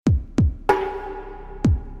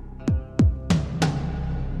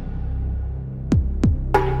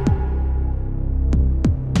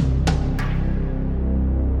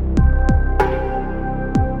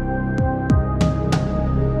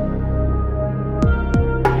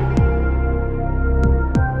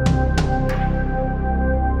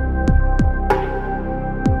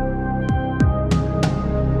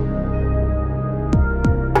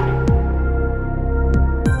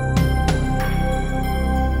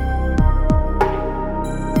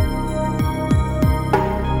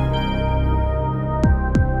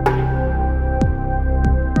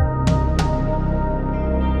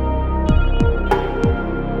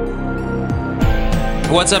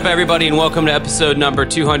What's up, everybody, and welcome to episode number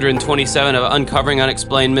 227 of Uncovering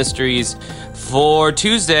Unexplained Mysteries for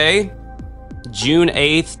Tuesday, June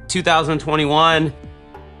 8th, 2021.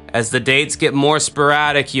 As the dates get more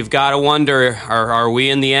sporadic, you've got to wonder, are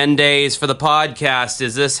we in the end days for the podcast?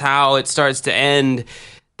 Is this how it starts to end?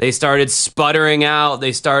 They started sputtering out.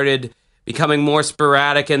 They started becoming more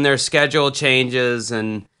sporadic in their schedule changes,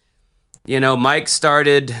 and Mike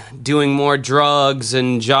started doing more drugs,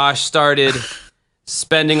 and Josh started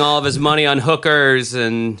spending all of his money on hookers.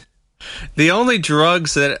 And the only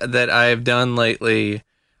drugs that I've done lately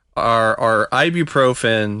are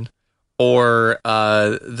ibuprofen or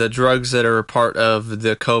the drugs that are a part of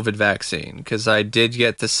the COVID vaccine, because I did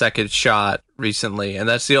get the second shot recently, and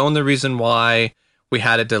that's the only reason why we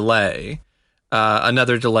had a delay,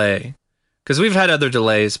 another delay. Because we've had other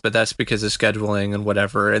delays, but that's because of scheduling and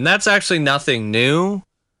whatever. And that's actually nothing new,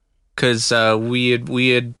 because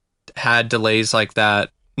we had delays like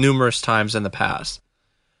that numerous times in the past.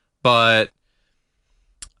 But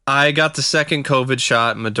I got the second COVID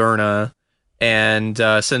shot, Moderna, and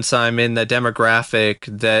since I'm in the demographic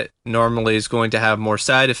that normally is going to have more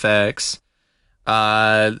side effects,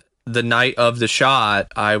 the night of the shot,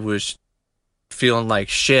 I was feeling like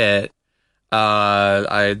shit.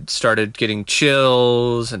 I started getting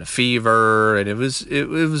chills and a fever, and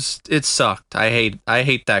it sucked. I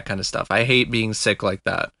hate that kind of stuff. I hate being sick like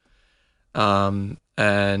that. So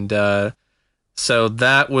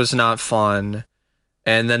that was not fun.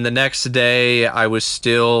 And then the next day I was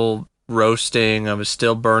still roasting. I was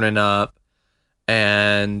still burning up,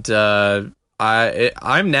 and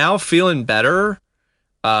I'm now feeling better.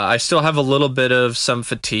 I still have a little bit of some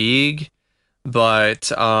fatigue,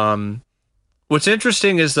 but what's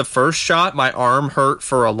interesting is the first shot, my arm hurt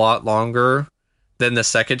for a lot longer than the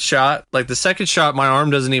second shot. Like the second shot, my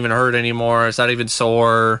arm doesn't even hurt anymore. It's not even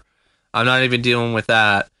sore. I'm not even dealing with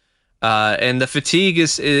that. And the fatigue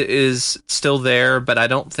is still there, but I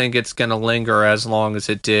don't think it's going to linger as long as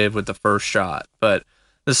it did with the first shot. But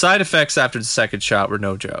the side effects after the second shot were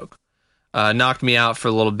no joke. Knocked me out for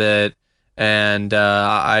a little bit. And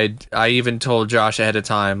I even told Josh ahead of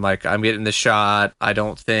time, like, I'm getting the shot. I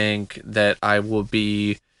don't think that I will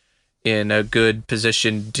be in a good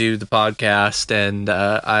position to do the podcast. And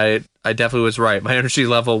I definitely was right. My energy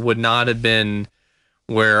level would not have been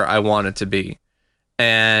where I want it to be.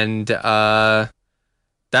 And that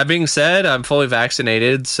being said, I'm fully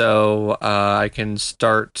vaccinated, so I can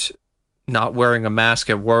start not wearing a mask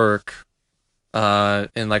at work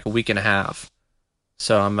in like a week and a half.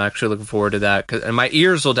 So I'm actually looking forward to that, and my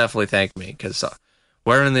ears will definitely thank me, because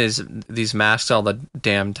wearing these masks all the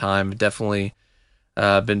damn time definitely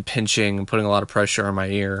been pinching and putting a lot of pressure on my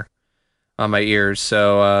ears.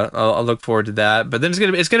 So I'll look forward to that. But then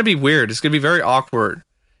it's gonna be weird. It's gonna be very awkward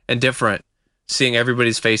and different seeing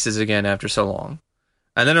everybody's faces again after so long.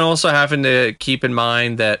 And then I also having to keep in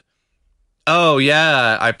mind that, oh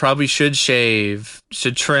yeah, I probably should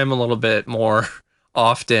trim a little bit more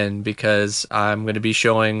often, because I'm going to be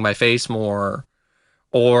showing my face more,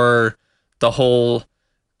 or the whole,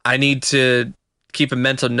 I need to keep a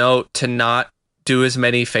mental note to not do as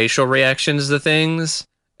many facial reactions to things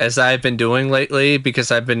as I've been doing lately,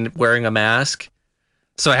 because I've been wearing a mask.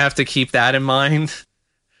 So I have to keep that in mind,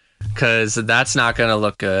 because that's not going to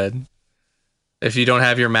look good if you don't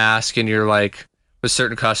have your mask and you're like with a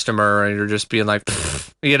certain customer and you're just being like,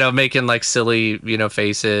 making like silly,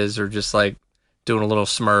 faces, or just like doing a little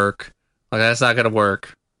smirk. Like, that's not going to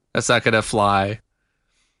work. That's not going to fly.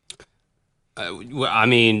 I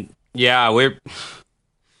mean, yeah,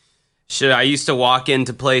 I used to walk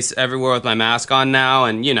into place everywhere with my mask on now,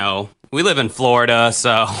 and we live in Florida,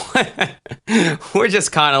 so we're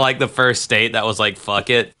just kind of like the first state that was like,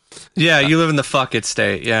 fuck it. Yeah, you live in the fuck it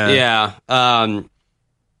state. Yeah.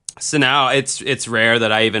 So now it's rare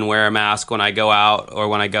that I even wear a mask when I go out or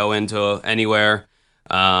when I go into anywhere.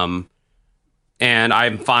 And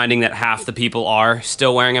I'm finding that half the people are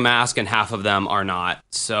still wearing a mask and half of them are not.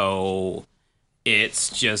 So it's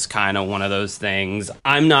just kind of one of those things.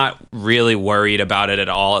 I'm not really worried about it at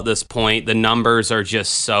all at this point. The numbers are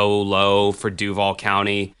just so low for Duval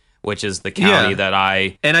County, which is the county that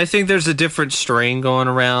And I think there's a different strain going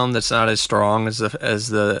around that's not as strong as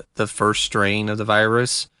the first strain of the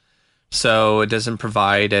virus. So it doesn't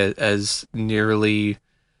provide as nearly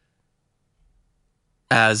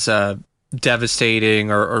as devastating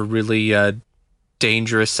or really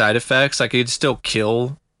dangerous side effects. Like, it'd still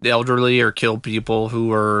kill the elderly or kill people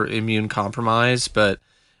who are immune compromised, but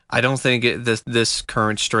I don't think this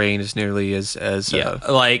current strain is nearly as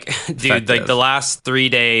like, dude, effective. Like the last 3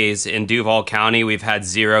 days in Duval County, we've had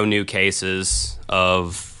 0 new cases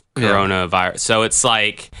of coronavirus. So it's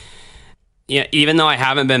like, yeah, even though I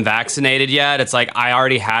haven't been vaccinated yet, it's like I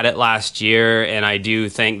already had it last year, and I do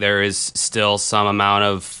think there is still some amount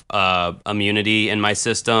of immunity in my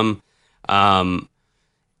system. And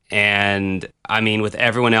I mean, with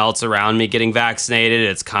everyone else around me getting vaccinated,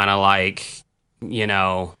 it's kind of like, you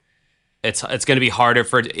know, it's going to be harder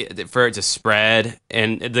for it to spread.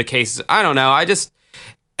 And the cases, I don't know.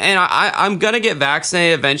 I'm going to get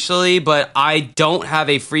vaccinated eventually, but I don't have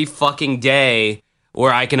a free fucking day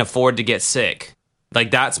where I can afford to get sick.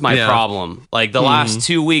 Like, that's my problem. Like, the last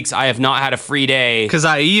 2 weeks, I have not had a free day. Because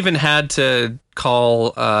I even had to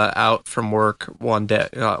call out from work one day,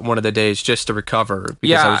 one of the days, just to recover.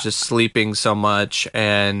 Because I was just sleeping so much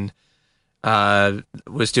and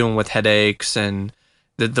was dealing with headaches. And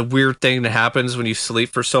the weird thing that happens when you sleep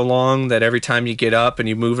for so long, that every time you get up and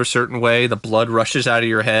you move a certain way, the blood rushes out of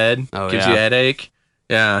your head. Gives you a headache.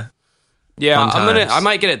 Yeah. Yeah, I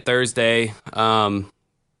might get it Thursday,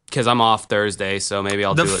 because I'm off Thursday, so maybe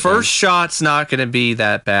I'll do it. The first shot's not going to be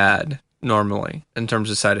that bad normally in terms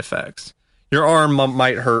of side effects. Your arm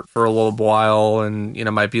might hurt for a little while, and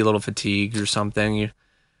might be a little fatigued or something,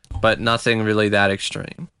 but nothing really that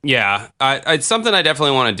extreme. Yeah, it's something I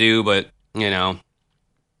definitely want to do, but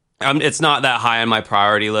it's not that high on my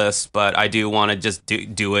priority list. But I do want to just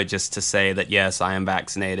do it just to say that yes, I am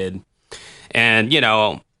vaccinated, and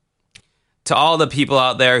to all the people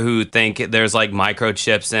out there who think there's like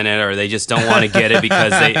microchips in it, or they just don't want to get it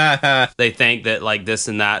because they think that like this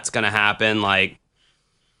and that's going to happen. Like,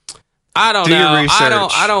 I don't know.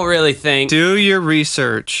 I don't really think. Do your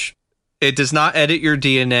research. It does not edit your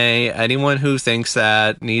DNA. Anyone who thinks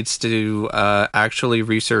that needs to actually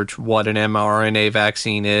research what an mRNA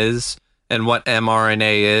vaccine is and what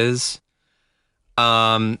mRNA is.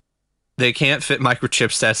 They can't fit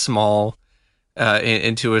microchips that small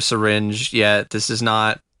into a syringe yet. This is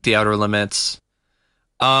not the Outer Limits.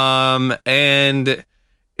 And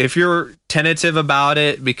if you're tentative about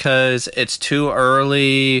it because it's too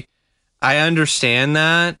early, I understand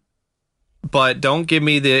that, but don't give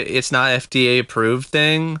me the it's not FDA approved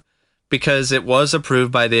thing, because it was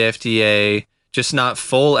approved by the FDA, just not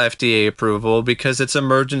full FDA approval because it's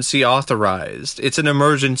emergency authorized. It's an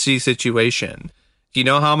emergency situation. Do you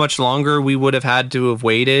know how much longer we would have had to have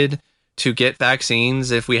waited to get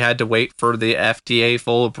vaccines if we had to wait for the FDA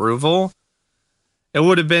full approval? It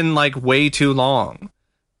would have been like way too long.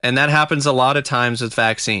 And that happens a lot of times with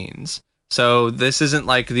vaccines. So this isn't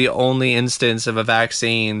like the only instance of a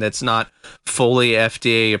vaccine that's not fully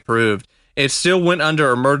FDA approved. It still went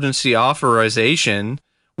under emergency authorization,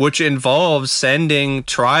 which involves sending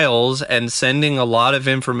trials and sending a lot of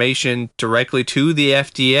information directly to the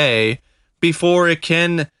FDA before it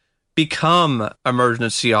can become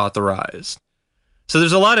emergency authorized. So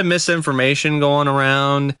there's a lot of misinformation going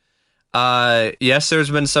around. Yes, there's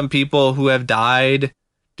been some people who have died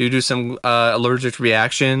due to some allergic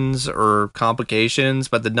reactions or complications,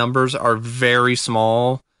 but the numbers are very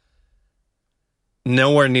small.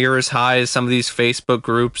 Nowhere near as high as some of these Facebook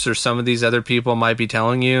groups or some of these other people might be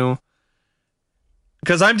telling you.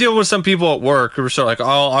 Because I'm dealing with some people at work who are sort of like,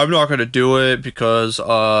 oh, I'm not going to do it because,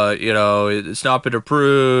 it's not been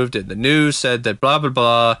approved and the news said that blah, blah,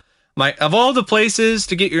 blah. Of all the places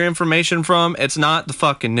to get your information from, it's not the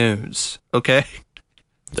fucking news, okay?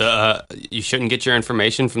 You shouldn't get your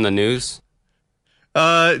information from the news?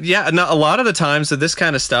 Yeah, no, a lot of the times with this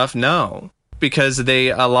kind of stuff, no. Because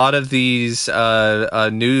a lot of these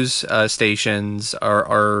news stations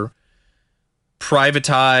are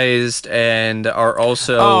privatized and are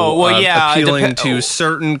also appealing to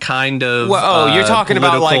certain kind of you're talking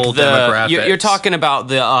about like demographics. You're talking about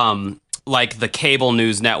the like the cable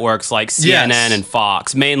news networks like CNN and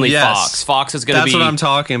Fox, mainly Fox. Fox is going to be... That's what I'm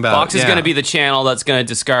talking about. Fox is going to be the channel that's going to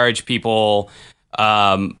discourage people.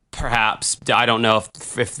 Perhaps, I don't know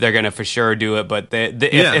if they're going to for sure do it, but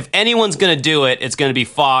if anyone's going to do it, it's going to be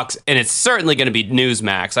Fox, and it's certainly going to be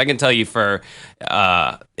Newsmax. I can tell you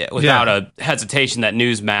without a hesitation that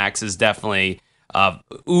Newsmax is definitely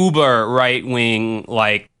uber right-wing,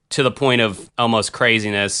 like to the point of almost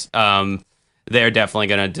craziness. They're definitely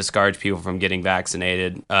going to discourage people from getting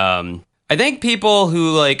vaccinated. I think people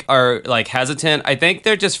who are hesitant, I think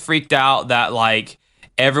they're just freaked out that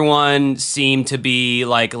everyone seemed to be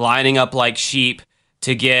lining up like sheep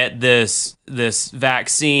to get this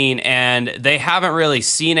vaccine, and they haven't really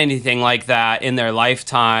seen anything like that in their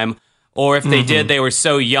lifetime, or if they did, they were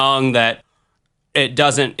so young that it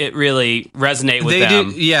doesn't really resonate with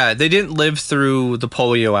them. They didn't live through the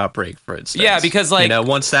polio outbreak, for instance. Yeah, because like,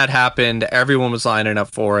 once that happened, everyone was lining up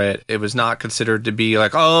for it. It was not considered to be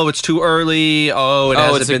like, oh, it's too early. Oh,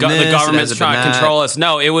 it's the government's trying to control us.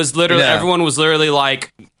 No, it was literally everyone was literally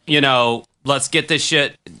like, let's get this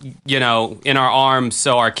shit, in our arms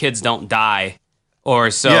so our kids don't die, or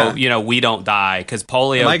we don't die, because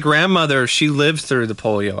polio. My grandmother, she lived through the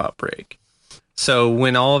polio outbreak. So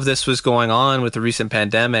when all of this was going on with the recent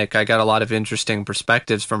pandemic, I got a lot of interesting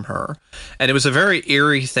perspectives from her. And it was a very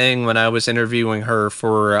eerie thing when I was interviewing her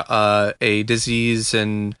for a disease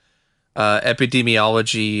and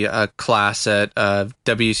epidemiology class at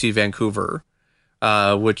WC Vancouver,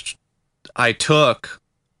 which I took,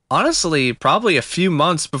 honestly, probably a few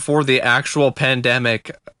months before the actual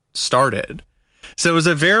pandemic started. So it was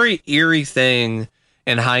a very eerie thing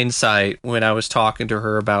in hindsight when I was talking to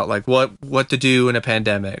her about like what to do in a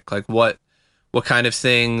pandemic, like what kind of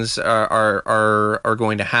things are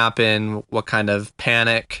going to happen, what kind of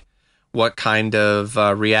panic, what kind of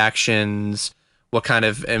reactions, what kind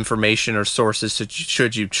of information or sources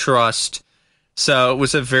should you trust. So it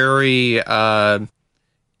was a very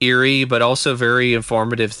eerie but also very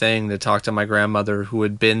informative thing to talk to my grandmother, who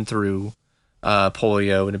had been through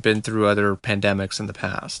polio and had been through other pandemics in the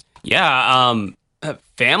past. Yeah,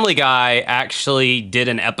 Family Guy actually did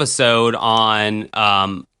an episode on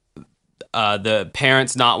the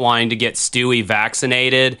parents not wanting to get Stewie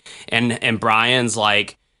vaccinated, and Brian's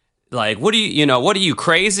like what are you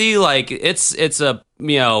crazy? Like it's a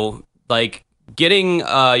like getting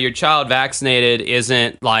your child vaccinated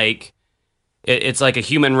isn't like it's like a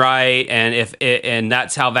human right, and and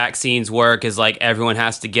that's how vaccines work, is like everyone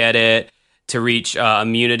has to get it to reach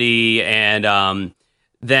immunity. And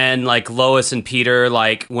then like Lois and Peter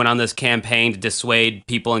like went on this campaign to dissuade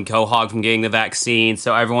people in Quahog from getting the vaccine,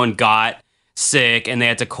 so everyone got sick and they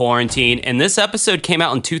had to quarantine. And this episode came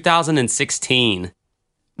out in 2016.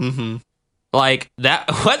 Mm-hmm. Like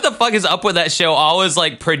that, what the fuck is up with that show? Always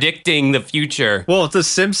like predicting the future. Well, The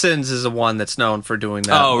Simpsons is the one that's known for doing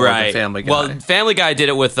that. Oh, right. Family Guy. Well, Family Guy did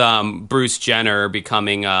it with Bruce Jenner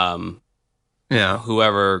becoming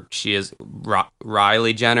whoever she is,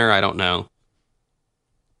 Riley Jenner. I don't know.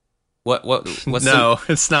 What's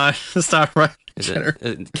it's not right.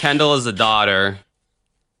 Kendall is the daughter.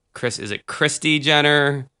 Is it Christy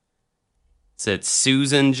Jenner? Is it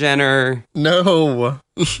Susan Jenner? No.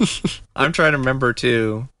 I'm trying to remember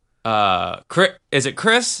too. Is it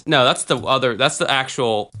Chris? No, that's the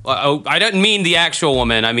actual. I didn't mean the actual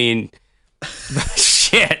woman. I mean,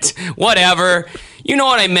 shit. Whatever. You know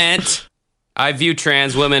what I meant. I view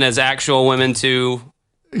trans women as actual women too.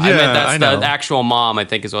 Yeah, I meant that's the actual mom, I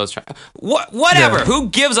think is what I was trying. Whatever. Yeah. Who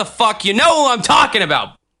gives a fuck? You know who I'm talking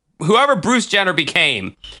about. Whoever Bruce Jenner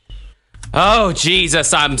became. Oh,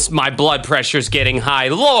 Jesus, my blood pressure's getting high.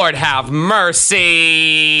 Lord have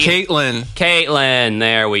mercy. Caitlyn,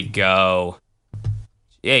 there we go.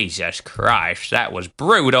 Jesus Christ, that was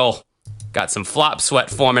brutal. Got some flop sweat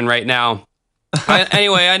forming right now.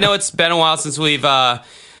 Anyway, I know it's been a while since we've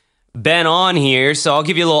been on here, so I'll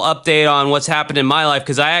give you a little update on what's happened in my life,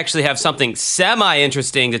 because I actually have something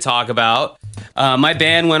semi-interesting to talk about. My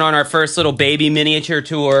band went on our first little baby miniature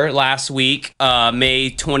tour last week,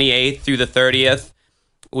 May 28th through the 30th.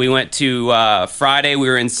 We went to Friday, we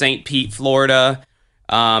were in St. Pete, Florida.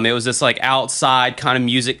 It was this like outside kind of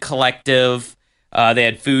music collective. They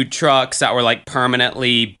had food trucks that were like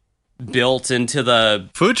permanently built into the...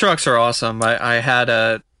 Food trucks are awesome. I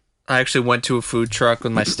actually went to a food truck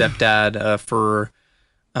with my stepdad for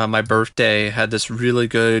my birthday. Had this really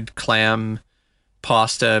good clam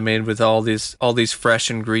pasta made with all these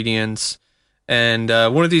fresh ingredients. And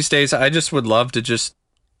one of these days, I just would love to just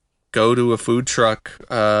go to a food truck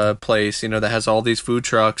place, that has all these food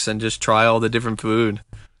trucks, and just try all the different food.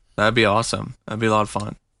 That'd be awesome. That'd be a lot of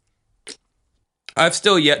fun. I've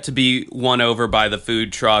still yet to be won over by the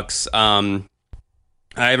food trucks. I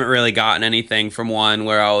haven't really gotten anything from one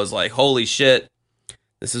where I was like, holy shit,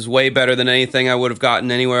 this is way better than anything I would have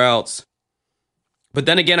gotten anywhere else. But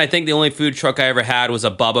then again, I think the only food truck I ever had was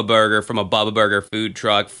a Bubba Burger from a Bubba Burger food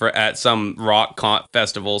truck at some rock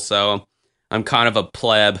festival, so I'm kind of a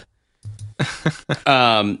pleb.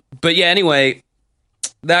 But yeah, anyway,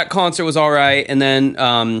 that concert was all right. And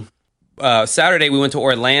then Saturday we went to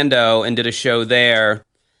Orlando and did a show there.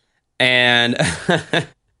 And...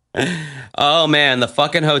 oh man, the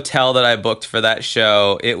fucking hotel that I booked for that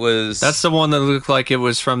show, it was... That's the one that looked like it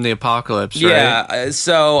was from the apocalypse, right? Yeah,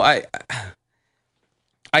 so I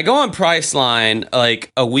go on Priceline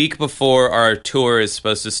like a week before our tour is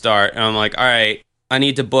supposed to start, and I'm like, all right, I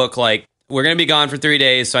need to book like we're going to be gone for 3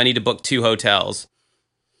 days, so I need to book 2 hotels.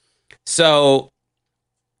 So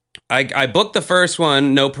I booked the first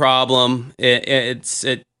one, no problem.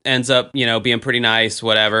 It ends up, being pretty nice,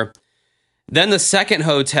 whatever. Then the second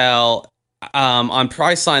hotel, on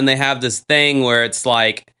Priceline, they have this thing where it's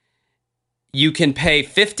like you can pay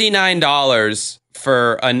 $59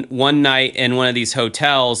 for one night in one of these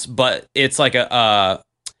hotels, but it's like a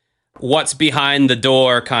what's behind the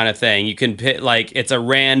door kind of thing. You can pick, like, it's a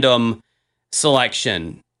random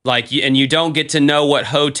selection, and you don't get to know what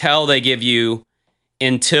hotel they give you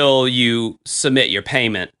until you submit your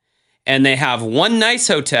payment. And they have one nice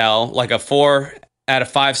hotel, like a 4 out of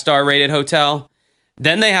 5 star rated hotel.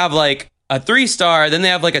 Then they have like a 3 star. Then they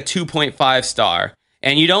have like a 2.5 star.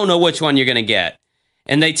 And you don't know which one you're going to get.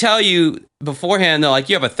 And they tell you beforehand, they're like,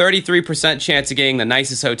 you have a 33% chance of getting the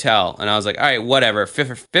nicest hotel. And I was like, all right, whatever.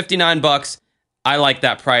 $59. I like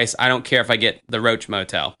that price. I don't care if I get the Roach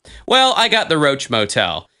Motel. Well, I got the Roach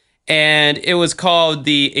Motel. And it was called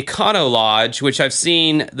the Econo Lodge, which I've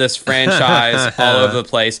seen this franchise all over the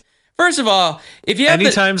place. First of all, if you have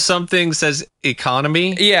anytime something says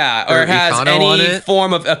economy, or has any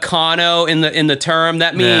form of econo in the term,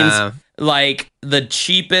 that means like the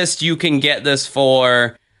cheapest you can get this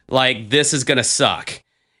for. Like, this is gonna suck.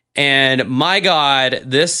 And my God,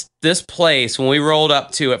 this place, when we rolled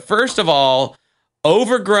up to it, first of all,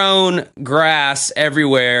 overgrown grass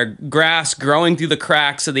everywhere, grass growing through the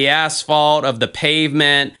cracks of the asphalt, of the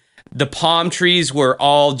pavement. The palm trees were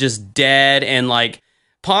all just dead, and like,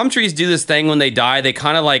 palm trees do this thing when they die. They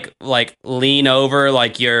kind of like lean over,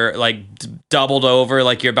 like you're like doubled over,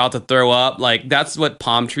 like you're about to throw up. Like, that's what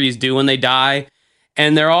palm trees do when they die.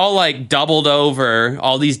 And they're all like doubled over,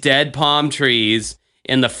 all these dead palm trees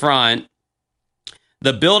in the front.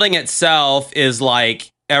 The building itself is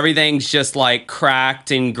like, everything's just like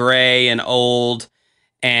cracked and gray and old,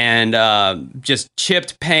 and just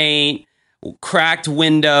chipped paint, cracked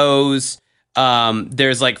windows.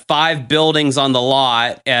 There's like 5 buildings on the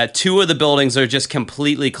lot. 2 of the buildings are just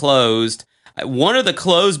completely closed. One of the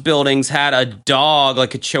closed buildings had a dog,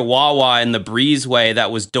 like a chihuahua, in the breezeway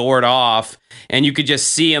that was doored off, and you could just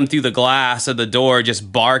see him through the glass of the door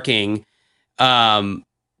just barking,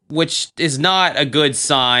 which is not a good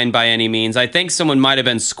sign by any means. I think someone might have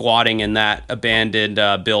been squatting in that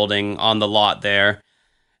abandoned building on the lot there.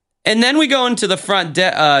 And then we go into the front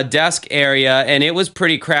desk area, and it was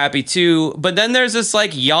pretty crappy too. But then there's this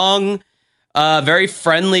like young, very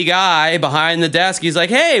friendly guy behind the desk. He's like,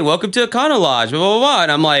 "Hey, welcome to Econo Lodge, blah, blah, blah."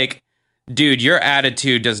 And I'm like, dude, your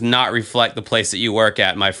attitude does not reflect the place that you work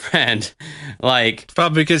at, my friend. Like,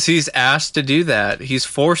 probably because he's asked to do that. He's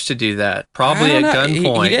forced to do that. Probably at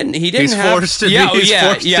gunpoint. He didn't he's have forced to yeah, be.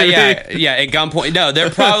 Yeah, at gunpoint. No,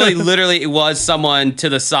 there probably literally was someone to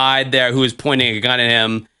the side there who was pointing a gun at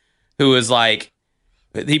him, who was like,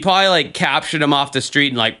 he probably like captured him off the street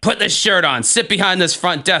and like, put this shirt on, sit behind this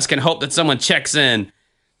front desk and hope that someone checks in.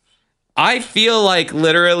 I feel like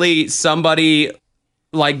literally somebody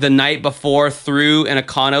like the night before threw an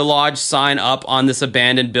Econo Lodge sign up on this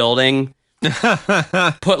abandoned building,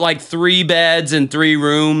 put like 3 beds and 3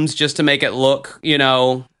 rooms just to make it look,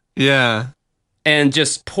 yeah, and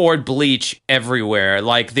just poured bleach everywhere.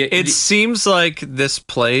 Like it seems like this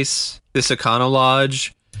place, this Econo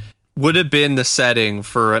Lodge, would have been the setting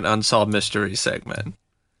for an Unsolved Mystery segment,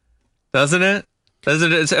 doesn't it?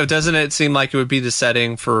 Doesn't it seem like it would be the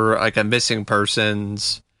setting for like a missing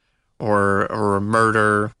persons or a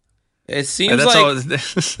murder? It seems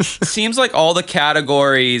like all the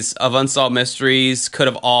categories of Unsolved Mysteries could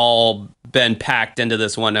have all been packed into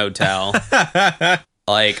this one hotel.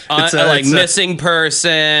 Like missing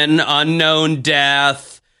person, unknown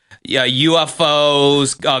death,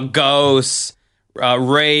 UFOs, ghosts,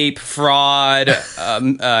 rape, fraud.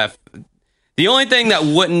 The only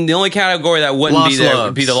category that wouldn't be there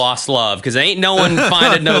would be the lost love, because ain't no one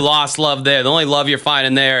finding no lost love there. The only love you're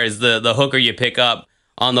finding there is the hooker you pick up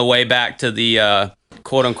on the way back to the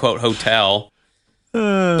quote unquote hotel.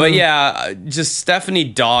 But yeah, just Stephanie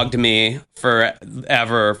dogged me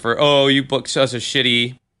forever for, oh, you booked such a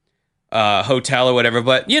shitty hotel or whatever.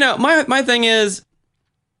 But my thing is,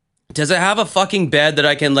 does it have a fucking bed that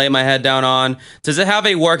I can lay my head down on? Does it have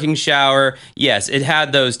a working shower? Yes, it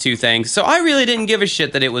had those 2 things. So I really didn't give a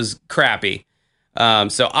shit that it was crappy.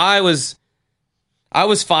 So I was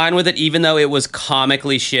fine with it, even though it was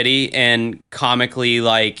comically shitty and comically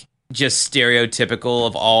like just stereotypical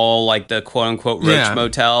of all like the quote unquote rich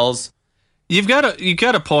motels. You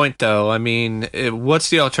got a point though. I mean, what's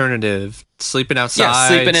the alternative? Sleeping outside, Yeah,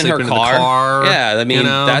 sleeping in her the car. car. Yeah, I mean, you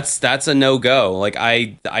know? that's a no-go. Like,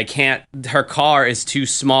 I can't, her car is too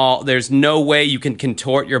small. There's no way you can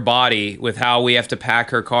contort your body with how we have to pack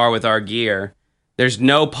her car with our gear. There's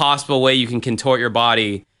no possible way you can contort your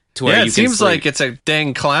body to where you can it seems sleep. like it's a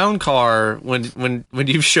dang clown car when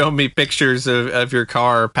you've shown me pictures of your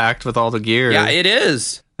car packed with all the gear. Yeah, it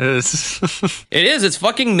is. It is. It's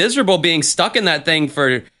fucking miserable being stuck in that thing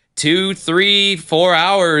for 2, 3, 4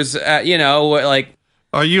 hours. Like,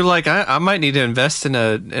 are you like I might need to invest in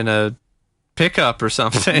a pickup or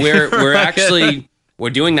something? We're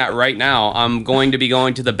doing that right now. I'm going to be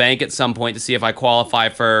going to the bank at some point to see if I qualify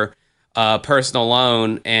for a personal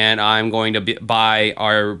loan, and I'm going to buy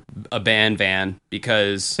a band van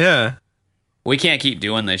because we can't keep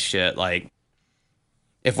doing this shit. Like,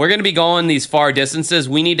 if we're going to be going these far distances,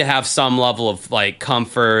 we need to have some level of like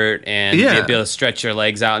comfort and be able to stretch your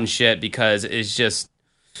legs out and shit, because it's just.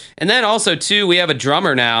 And then also too, we have a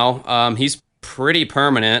drummer now. He's pretty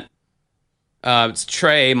permanent. It's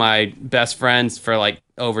Trey, my best friend for like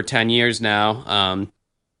over 10 years now.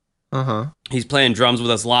 He's playing drums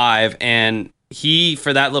with us live, and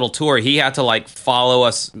for that little tour, he had to like follow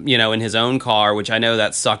us, in his own car, which I know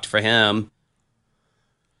that sucked for him.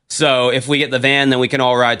 So if we get the van, then we can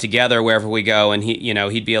all ride together wherever we go, and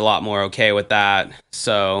he'd be a lot more okay with that.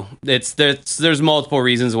 So there's multiple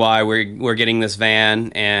reasons why we're getting this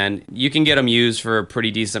van, and you can get them used for a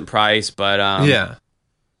pretty decent price, but I'm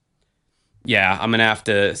gonna have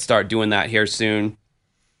to start doing that here soon,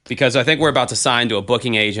 because I think we're about to sign to a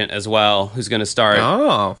booking agent as well, who's gonna start.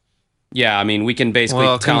 Oh, yeah. I mean, we can basically.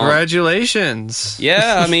 Well, congratulations.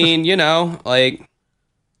 Yeah, I mean, like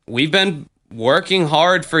we've been working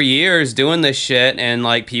hard for years doing this shit, and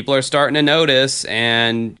like people are starting to notice,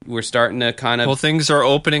 and we're starting to kind of. Well, things are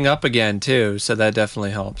opening up again too, so that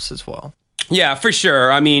definitely helps as well. Yeah, for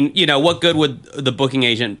sure. I mean, what good would the booking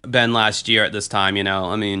agent been last year at this time?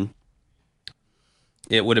 I mean,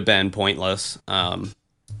 it would have been pointless.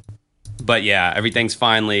 But yeah, everything's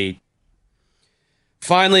finally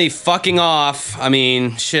fucking off. I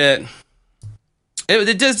mean, shit.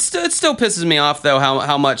 It still pisses me off though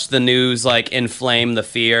how much the news like inflamed the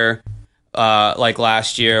fear like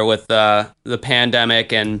last year with the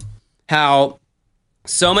pandemic, and how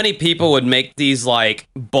so many people would make these like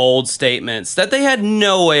bold statements that they had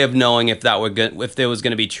no way of knowing if it was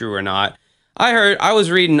going to be true or not. I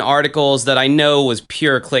was reading articles that I know was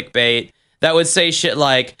pure clickbait that would say shit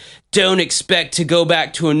like, "Don't expect to go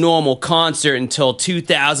back to a normal concert until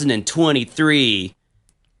 2023."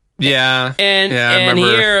 And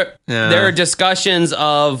here there are discussions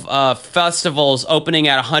of festivals opening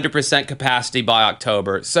at 100% capacity by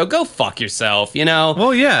October. So go fuck yourself,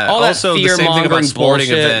 Well, yeah. All also, that the same thing about sporting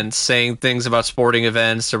bullshit. events, saying things about sporting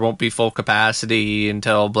events, there won't be full capacity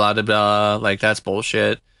until blah, blah, blah. Like, that's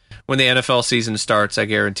bullshit. When the NFL season starts, I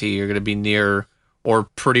guarantee you're going to be near or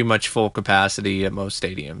pretty much full capacity at most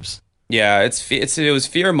stadiums. Yeah, it was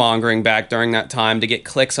fear-mongering back during that time to get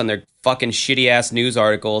clicks on their fucking shitty-ass news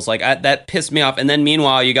articles. Like, that pissed me off. And then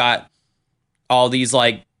meanwhile, you got all these,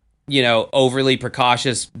 like, overly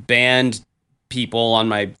precautious band people on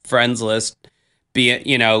my friends list. They're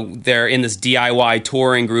in this DIY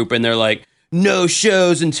touring group, and they're like, "No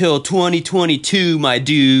shows until 2022, my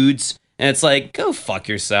dudes." And it's like, go fuck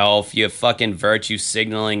yourself, you fucking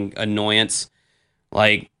virtue-signaling annoyance.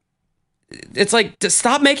 Like, it's like, to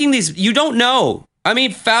stop making these. You don't know. I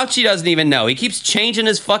mean, Fauci doesn't even know. He keeps changing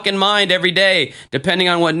his fucking mind every day, depending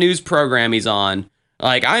on what news program he's on.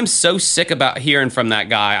 Like, I'm so sick about hearing from that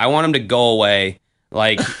guy. I want him to go away.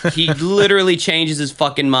 Like, he literally changes his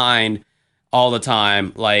fucking mind all the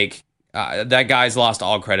time. Like, that guy's lost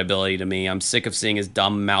all credibility to me. I'm sick of seeing his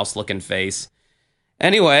dumb mouse-looking face.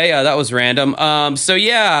 Anyway, that was random. So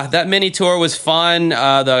yeah, that mini tour was fun.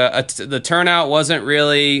 The turnout wasn't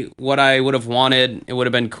really what I would have wanted. It would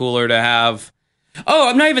have been cooler to have. Oh,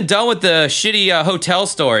 I'm not even done with the shitty hotel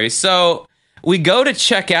story. So we go to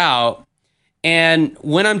check out, and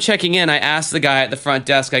when I'm checking in, I ask the guy at the front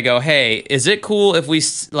desk, I go, "Hey, is it cool if we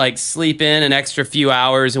like sleep in an extra few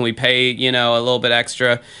hours and we pay, a little bit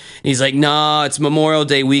extra?" And he's like, "No, it's Memorial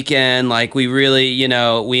Day weekend. Like, we really,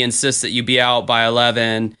 we insist that you be out by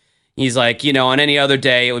 11. He's like, on any other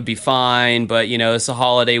day it would be fine, but, it's a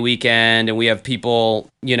holiday weekend and we have people,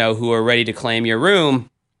 who are ready to claim your room.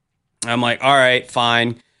 I'm like, all right,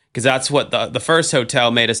 fine. Because that's what the first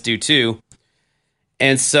hotel made us do too.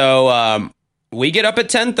 And so we get up at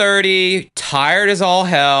 10:30, tired as all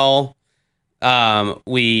hell.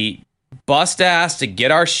 We bust ass to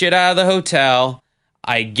get our shit out of the hotel.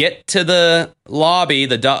 I get to the lobby,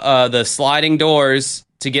 the sliding doors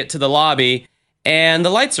to get to the lobby, and the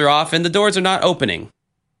lights are off and the doors are not opening.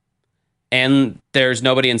 And there's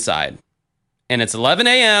nobody inside. And it's 11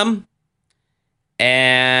 a.m.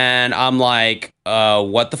 And I'm like,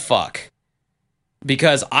 what the fuck?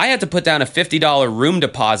 Because I had to put down a $50 room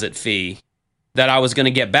deposit fee that I was going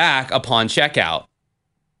to get back upon checkout.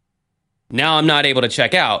 Now I'm not able to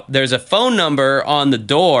check out. There's a phone number on the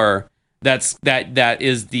door that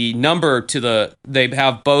is the number to they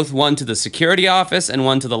have both one to the security office and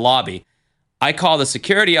one to the lobby. I call the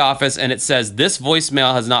security office and it says this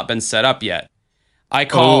voicemail has not been set up yet. I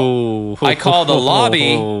call the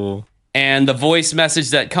lobby and the voice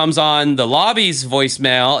message that comes on the lobby's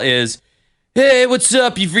voicemail is, "Hey, what's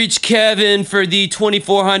up? You've reached Kevin for the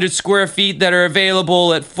 2,400 square feet that are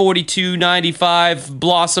available at 4295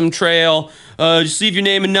 Blossom Trail. Just leave your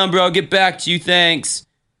name and number. I'll get back to you. Thanks."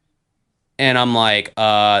 And I'm like,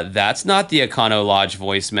 that's not the Econo Lodge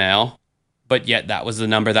voicemail. But yet that was the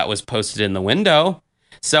number that was posted in the window.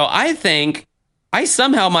 So I think I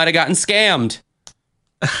somehow might have gotten scammed.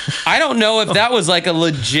 I don't know if that was like a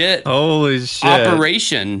legit Holy shit.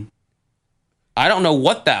 operation. I don't know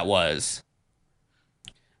what that was.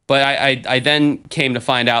 But I then came to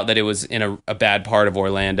find out that it was in a bad part of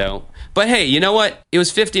Orlando. But hey, you know what? It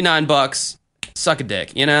was $59. Suck a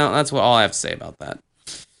dick. You know, that's all I have to say about that.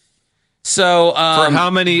 So for how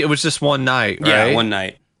many? It was just one night, right? Yeah, one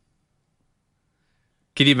night.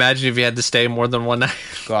 Can you imagine if you had to stay more than one night?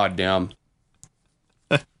 God damn.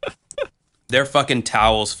 Their fucking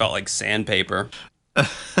towels felt like sandpaper. I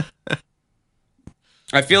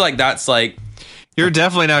feel like that's like... You're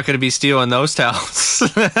definitely not going to be stealing those towels.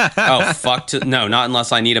 Oh, fuck. No, not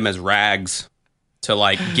unless I need them as rags to,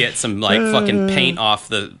 like, get some, like, fucking paint off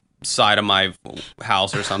the side of my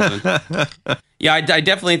house or something. Yeah, I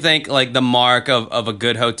definitely think, like, the mark of a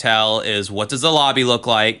good hotel is what does the lobby look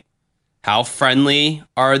like? How friendly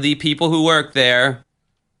are the people who work there?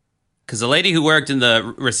 Because the lady who worked in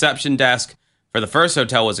the reception desk for the first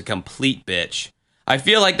hotel was a complete bitch. I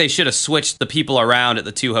feel like they should have switched the people around at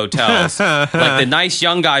the two hotels. Like, the nice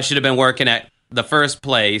young guy should have been working at the first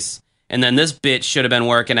place, and then this bitch should have been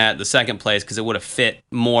working at the second place because it would have fit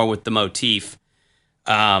more with the motif.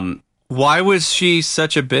 Why was she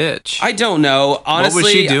such a bitch? I don't know. Honestly, what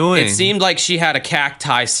was she doing? It seemed like she had a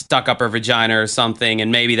cacti stuck up her vagina or something,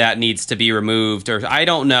 and maybe that needs to be removed, or I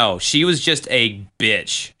don't know. She was just a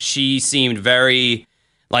bitch. She seemed like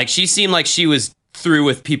she was through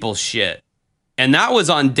with people's shit. And that was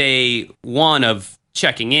on day one of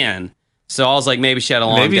checking in. So I was like, maybe she had a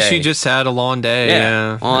long day. Maybe she just had a long day.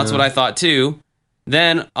 Yeah. Well, that's what I thought too.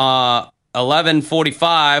 Then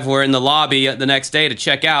 11:45, we're in the lobby the next day to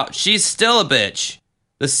check out. She's still a bitch.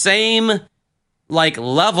 The same like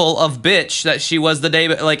level of bitch that she was the day,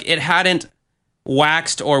 like it hadn't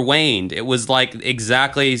waxed or waned. It was like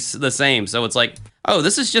exactly the same. So it's like, oh,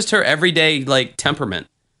 this is just her everyday like temperament.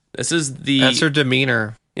 That's her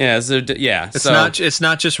demeanor. Yeah, It's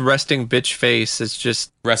not just resting bitch face. It's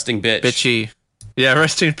just resting bitch. Bitchy. Yeah,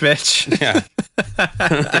 resting bitch. Yeah.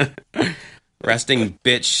 Resting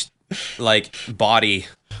bitch like body.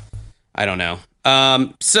 I don't know.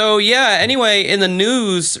 So yeah, anyway, in the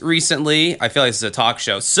news recently, I feel like this is a talk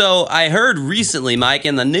show. So I heard recently, Mike,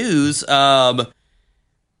 in the news,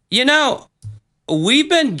 we've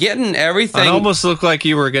been getting everything. It almost looked like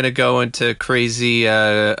you were going to go into crazy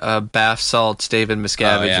bath salts David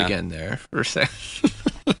Miscavige again there for a second.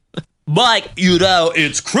 Mike,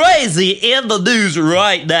 it's crazy in the news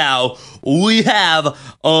right now. We have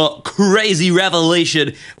a crazy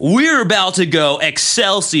revelation. We're about to go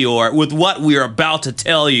Excelsior with what we're about to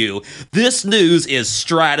tell you. This news is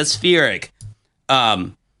stratospheric.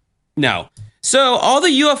 No. So all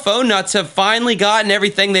the UFO nuts have finally gotten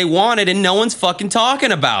everything they wanted and no one's fucking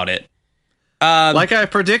talking about it. Like I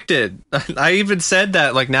predicted. I even said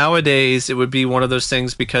that, like, nowadays it would be one of those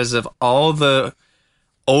things because of all the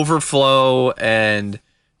overflow and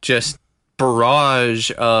just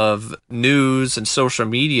barrage of news and social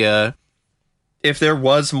media. If there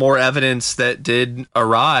was more evidence that did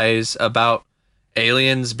arise about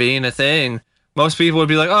aliens being a thing, most people would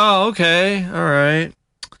be like, oh, okay, all right.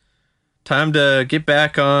 Time to get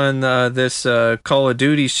back on this Call of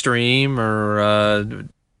Duty stream, or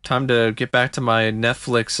time to get back to my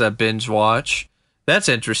Netflix binge watch. That's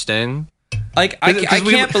interesting. Like, I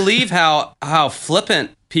can't believe how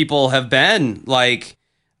flippant people have been. Like,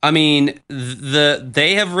 I mean,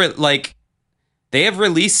 they have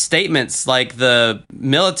released statements, like the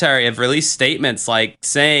military have released statements, like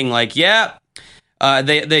saying, like, yeah,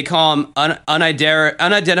 They call them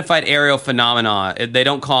unidentified aerial phenomena. They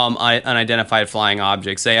don't call them unidentified flying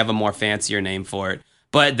objects. They have a more fancier name for it.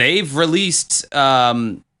 But they've released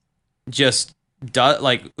just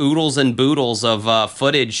like oodles and boodles of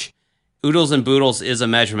footage. Oodles and boodles is a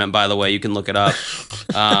measurement, by the way. You can look it up.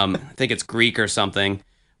 I think it's Greek or something.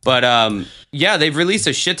 But yeah, they've released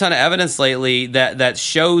a shit ton of evidence lately that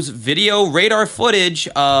shows video radar footage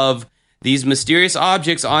of these mysterious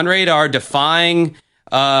objects on radar defying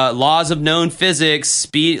laws of known physics,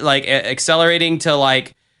 speed, like accelerating to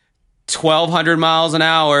like 1,200 miles an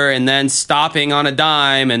hour and then stopping on a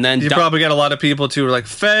dime, and then you probably get a lot of people too who are like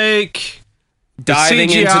fake diving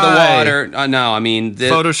into the water. No, I mean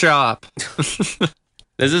Photoshop.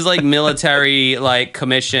 This is like military like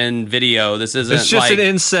commission video. This isn't. It's just like, an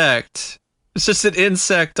insect. It's just an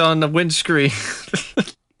insect on the windscreen.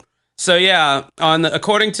 So yeah,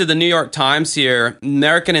 according to the New York Times here,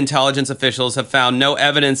 American intelligence officials have found no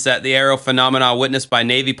evidence that the aerial phenomena witnessed by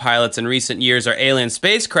Navy pilots in recent years are alien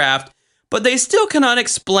spacecraft, but they still cannot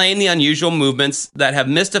explain the unusual movements that have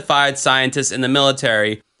mystified scientists in the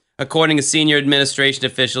military, according to senior administration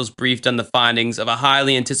officials briefed on the findings of a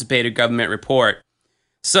highly anticipated government report.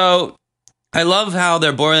 So I love how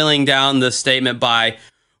they're boiling down the statement by,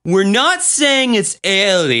 we're not saying it's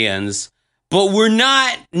aliens, but we're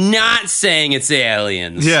not saying it's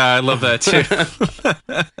aliens. Yeah, I love that too.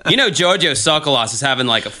 You know, Giorgio Tsoukalos is having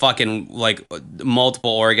like a fucking like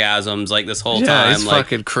multiple orgasms like this whole time. He's like,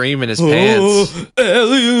 fucking creaming his pants.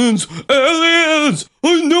 Aliens! Aliens!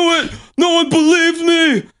 I knew it! No one believed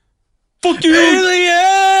me! Fuck you!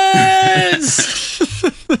 Aliens!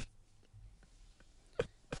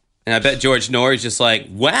 And I bet George Norrie's just like,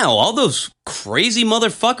 wow, all those crazy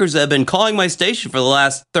motherfuckers that have been calling my station for the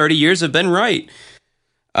last 30 years have been right.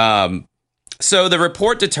 So the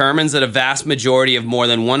report determines that a vast majority of more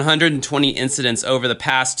than 120 incidents over the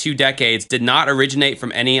past 2 decades did not originate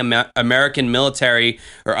from any American military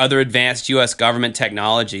or other advanced U.S. government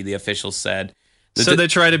technology, the officials said. So they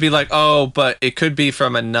try to be like, oh, but it could be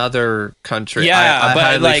from another country. Yeah, I but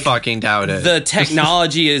highly like, fucking doubt it. The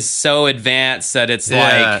technology is so advanced that it's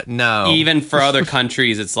no. Even for other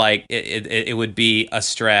countries, it's like it would be a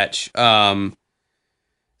stretch.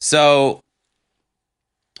 So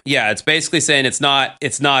yeah, it's basically saying it's not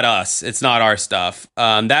us, it's not our stuff.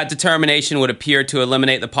 That determination would appear to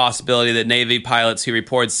eliminate the possibility that Navy pilots who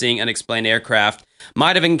reported seeing unexplained aircraft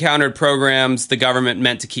might have encountered programs the government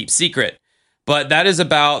meant to keep secret. But that is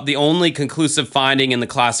about the only conclusive finding in the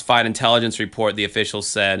classified intelligence report, the officials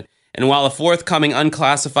said. And while a forthcoming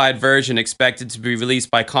unclassified version expected to be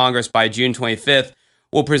released by Congress by June 25th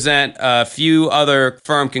will present a few other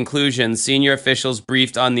firm conclusions, senior officials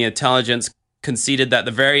briefed on the intelligence conceded that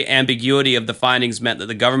the very ambiguity of the findings meant that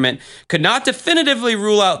the government could not definitively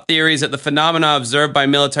rule out theories that the phenomena observed by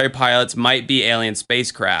military pilots might be alien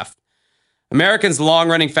spacecraft. Americans'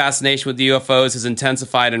 long-running fascination with UFOs has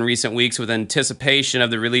intensified in recent weeks with anticipation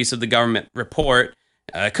of the release of the government report.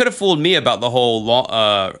 It could have fooled me about the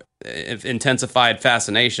whole intensified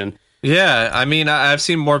fascination. Yeah, I mean, I've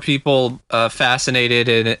seen more people fascinated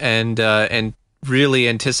and really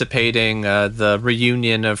anticipating the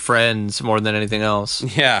reunion of Friends more than anything else.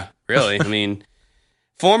 Yeah, really. I mean,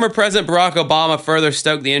 former President Barack Obama further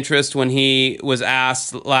stoked the interest when he was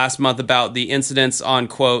asked last month about the incidents on,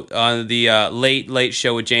 quote, on the Late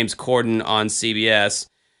Show with James Corden on CBS.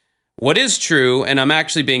 What is true, and I'm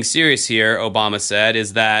actually being serious here, Obama said,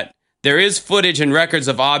 is that there is footage and records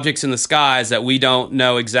of objects in the skies that we don't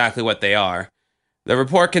know exactly what they are. The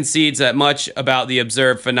report concedes that much about the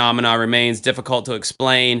observed phenomena remains difficult to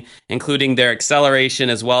explain, including their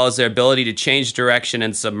acceleration as well as their ability to change direction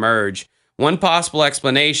and submerge. One possible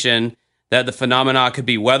explanation that the phenomena could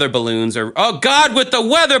be weather balloons or... Oh, God, with the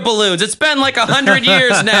weather balloons! It's been like 100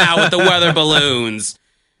 years now with the weather balloons.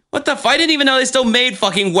 What the... I didn't even know they still made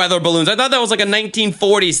fucking weather balloons. I thought that was like a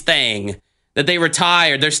 1940s thing that they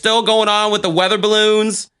retired. They're still going on with the weather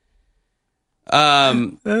balloons.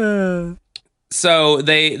 So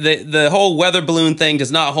the whole weather balloon thing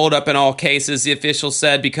does not hold up in all cases, the official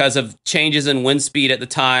said, because of changes in wind speed at the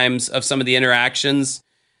times of some of the interactions.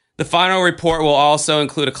 The final report will also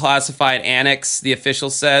include a classified annex, the official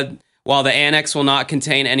said. While the annex will not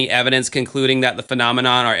contain any evidence concluding that the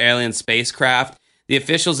phenomenon are alien spacecraft, the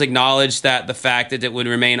officials acknowledged that the fact that it would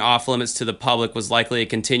remain off limits to the public was likely to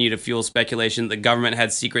continue to fuel speculation that the government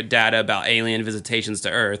had secret data about alien visitations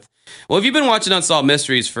to Earth. Well, if you've been watching Unsolved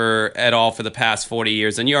Mysteries at all for the past 40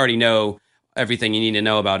 years, then you already know everything you need to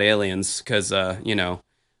know about aliens, because,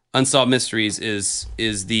 Unsolved Mysteries is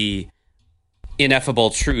the ineffable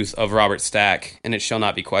truth of Robert Stack, and it shall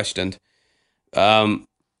not be questioned.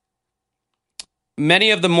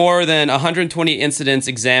 Many of the more than 120 incidents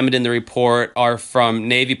examined in the report are from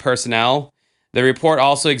Navy personnel. The report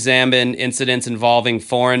also examined incidents involving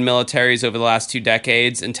foreign militaries over the last 2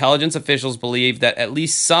 decades. Intelligence officials believe that at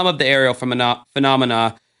least some of the aerial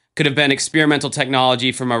phenomena could have been experimental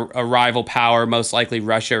technology from a rival power, most likely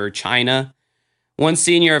Russia or China. One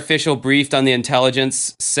senior official briefed on the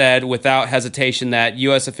intelligence said without hesitation that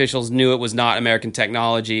U.S. officials knew it was not American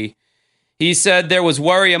technology. He said there was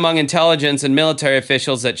worry among intelligence and military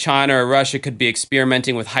officials that China or Russia could be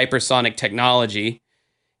experimenting with hypersonic technology.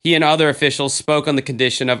 He and other officials spoke on the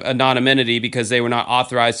condition of anonymity because they were not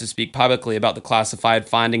authorized to speak publicly about the classified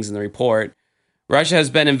findings in the report. Russia has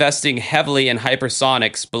been investing heavily in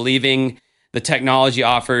hypersonics, believing the technology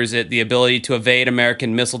offers it the ability to evade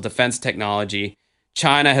American missile defense technology.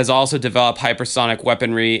 China has also developed hypersonic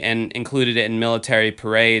weaponry and included it in military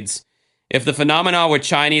parades. If the phenomena were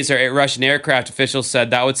Chinese or Russian aircraft, officials said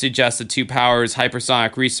that would suggest the two powers'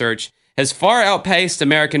 hypersonic research has far outpaced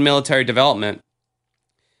American military development.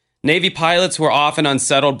 Navy pilots were often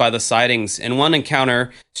unsettled by the sightings. In one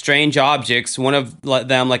encounter, strange objects, one of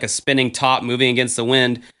them like a spinning top moving against the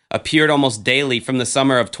wind, appeared almost daily from the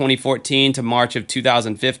summer of 2014 to March of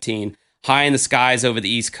 2015, high in the skies over the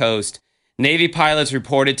East Coast. Navy pilots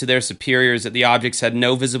reported to their superiors that the objects had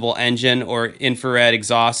no visible engine or infrared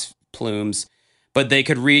exhaust plumes, but they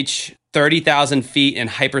could reach 30,000 feet in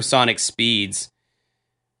hypersonic speeds.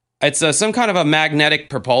 It's some kind of a magnetic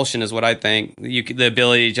propulsion is what I think. The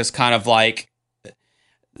ability to just kind of or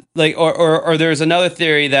there's another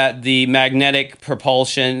theory that the magnetic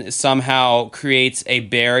propulsion somehow creates a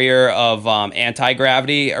barrier of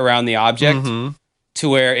anti-gravity around the object to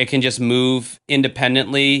where it can just move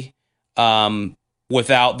independently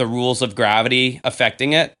without the rules of gravity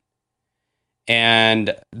affecting it.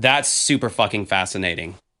 And that's super fucking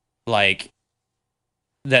fascinating. Like,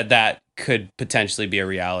 that could potentially be a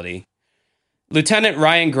reality. Lieutenant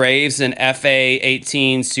Ryan Graves, an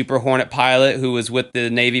FA-18 Super Hornet pilot who was with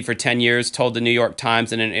the Navy for 10 years, told the New York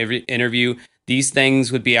Times in an interview these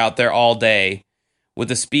things would be out there all day. With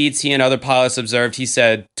the speeds he and other pilots observed, he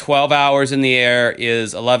said, 12 hours in the air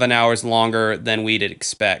is 11 hours longer than we'd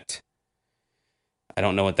expect. I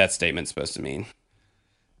don't know what that statement's supposed to mean.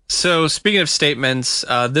 So, speaking of statements,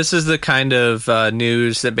 this is the kind of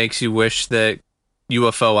news that makes you wish that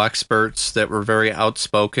UFO experts that were very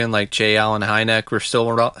outspoken, like J. Allen Hynek, were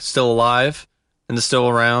still alive and still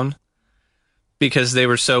around, because they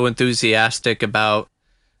were so enthusiastic about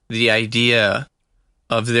the idea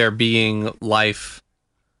of there being life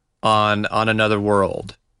on another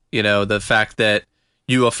world. You know, the fact that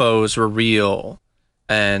UFOs were real,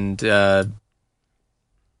 and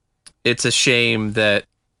it's a shame that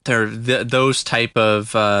those type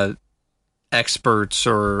of experts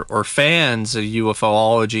or fans of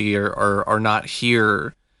UFOlogy are not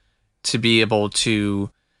here to be able to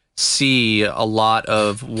see a lot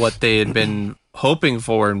of what they had been hoping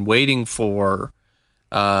for and waiting for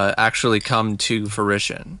actually come to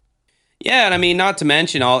fruition. Yeah, and I mean, not to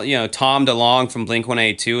mention Tom DeLonge from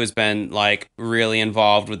Blink-182 has been like really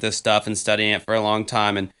involved with this stuff and studying it for a long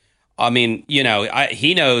time, and I mean,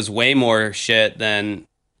 he knows way more shit than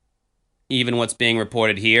even what's being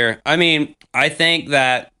reported here. I mean, I think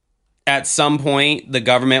that at some point the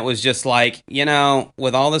government was just like,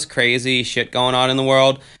 with all this crazy shit going on in the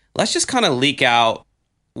world, let's just kind of leak out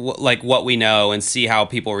what we know and see how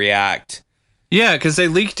people react. Yeah, because they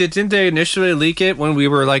leaked it. Didn't they initially leak it when we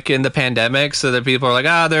were like in the pandemic, so that people are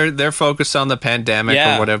like, they're focused on the pandemic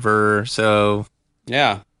or whatever. So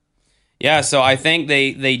yeah. So I think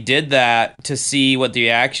they did that to see what the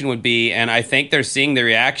reaction would be, and I think they're seeing the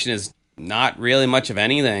reaction is not really much of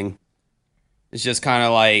anything. It's just kind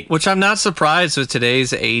of like... Which I'm not surprised with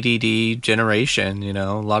today's ADD generation,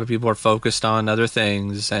 A lot of people are focused on other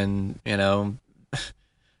things, and,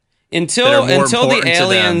 Until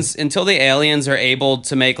the aliens are able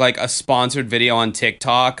to make like a sponsored video on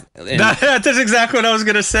TikTok. That's exactly what I was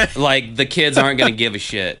going to say. Like, the kids aren't going to give a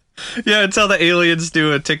shit. Yeah, until the aliens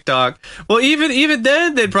do a TikTok. Well, even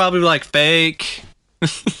then, they'd probably be like, fake.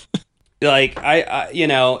 Like,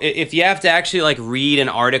 if you have to actually like read an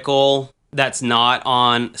article that's not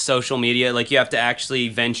on social media, like you have to actually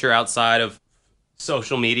venture outside of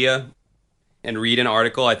social media and read an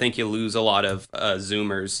article, I think you lose a lot of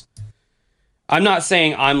Zoomers. I'm not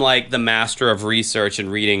saying I'm like the master of research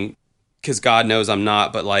and reading, because God knows I'm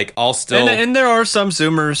not, but like I'll still... And there are some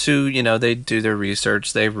Zoomers who, they do their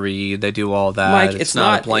research, they read, they do all that. Mike, it's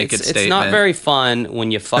not a blanket statement. It's not very fun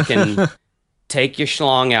when you fucking take your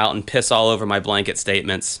schlong out and piss all over my blanket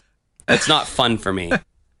statements. It's not fun for me.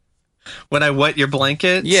 When I wet your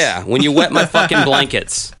blankets? Yeah, when you wet my fucking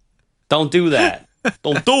blankets. Don't do that.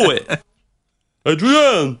 Don't do it.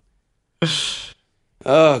 Adrian.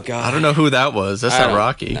 Oh, God. I don't know who that was. That's not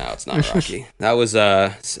Rocky. No, it's not Rocky. That was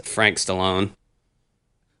Frank Stallone.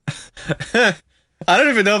 I don't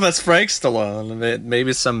even know if that's Frank Stallone.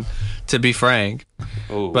 Maybe some To Be Frank.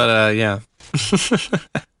 Ooh. But, yeah.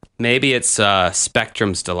 Maybe it's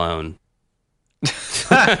Spectrum Stallone.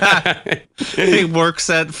 He works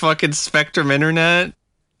at fucking Spectrum Internet?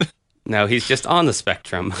 No, he's just on the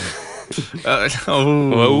Spectrum.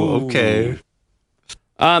 Okay.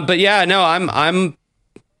 But yeah, no, I'm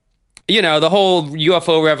the whole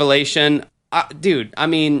UFO revelation, dude, I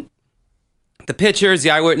mean, the pictures,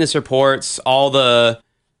 the eyewitness reports, all the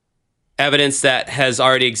evidence that has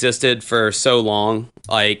already existed for so long,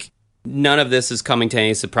 like, none of this is coming to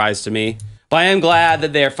any surprise to me. But I am glad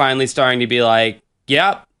that they're finally starting to be like,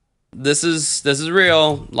 yep, this is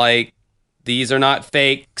real. Like, these are not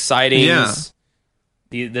fake sightings.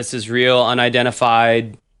 Yeah. This is real,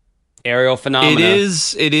 unidentified aerial phenomena.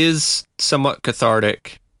 It is somewhat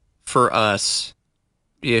cathartic for us,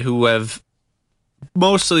 who have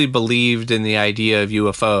mostly believed in the idea of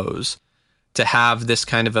UFOs, to have this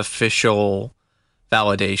kind of official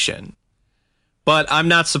validation. But I'm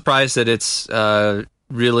not surprised that it's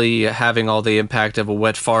really having all the impact of a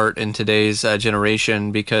wet fart in today's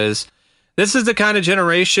generation, because this is the kind of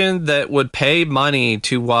generation that would pay money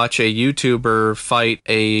to watch a YouTuber fight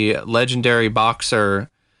a legendary boxer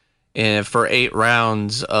for 8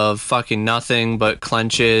 rounds of fucking nothing but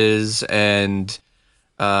clenches and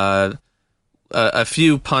a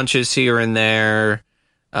few punches here and there,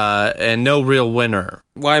 and no real winner.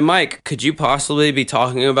 Why, Mike, could you possibly be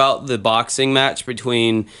talking about the boxing match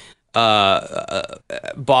between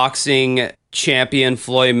boxing champion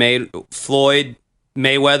Floyd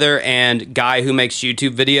Mayweather and guy who makes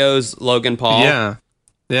YouTube videos, Logan Paul?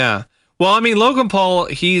 Yeah. Well, I mean, Logan Paul,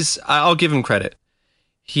 I'll give him credit.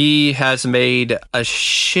 He has made a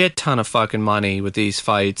shit ton of fucking money with these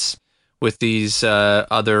fights, with these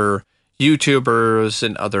other YouTubers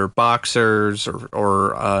and other boxers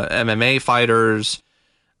or MMA fighters.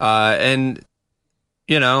 And,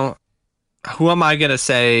 who am I going to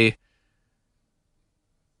say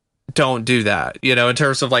don't do that? In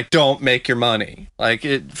terms of, like, don't make your money. Like,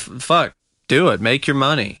 fuck, do it. Make your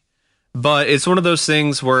money. But it's one of those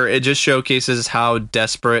things where it just showcases how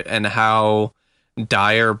desperate and how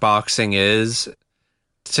dire boxing is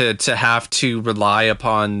to have to rely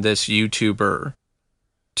upon this YouTuber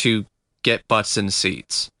to get butts in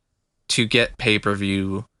seats, to get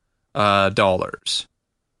pay-per-view dollars.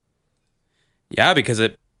 Yeah, because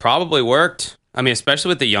it probably worked. I mean, especially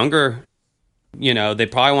with the younger, they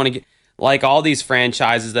probably want to get, like, all these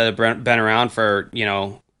franchises that have been around for,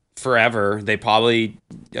 forever. They're probably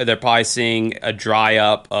seeing a dry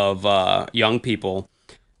up of young people.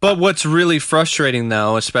 But what's really frustrating,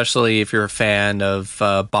 though, especially if you're a fan of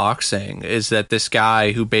boxing, is that this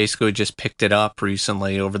guy who basically just picked it up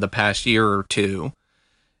recently over the past year or two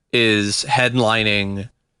is headlining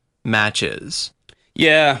matches.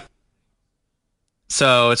 Yeah.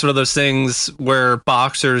 So it's one of those things where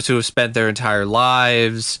boxers who have spent their entire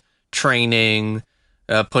lives training,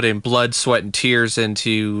 putting blood, sweat, and tears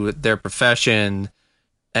into their profession,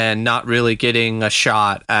 and not really getting a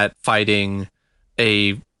shot at fighting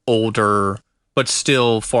a older but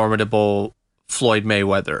still formidable Floyd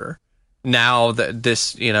Mayweather. Now that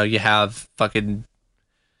this, you have fucking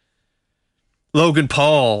Logan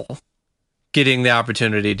Paul getting the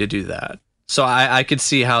opportunity to do that. So I could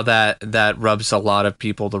see how that rubs a lot of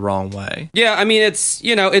people the wrong way. Yeah, I mean, it's,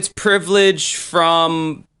 it's privilege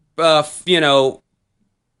from, you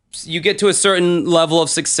get to a certain level of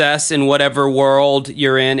success in whatever world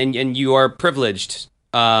you're in, and you are privileged.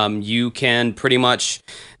 You can pretty much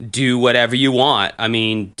do whatever you want. I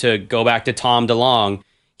mean, to go back to Tom DeLonge,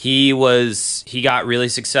 he got really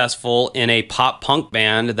successful in a pop punk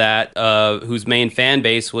band that whose main fan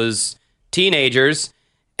base was teenagers,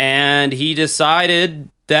 and he decided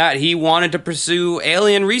that he wanted to pursue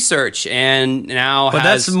alien research, and now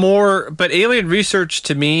but alien research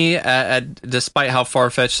to me, despite how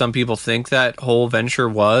far-fetched some people think that whole venture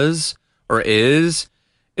was or is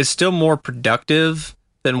still more productive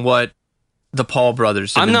than what the Paul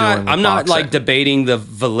brothers have been doing. I'm not like debating the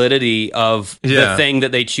validity of the thing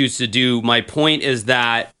that they choose to do. My point is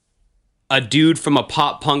that a dude from a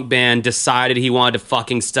pop punk band decided he wanted to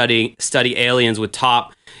fucking study aliens with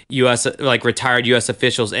top US, like, retired US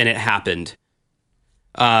officials, and it happened.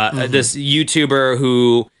 This YouTuber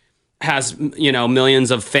who has,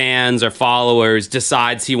 millions of fans or followers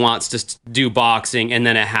decides he wants to do boxing, and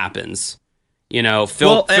then it happens. You know,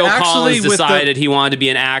 Phil actually, Collins decided he wanted to be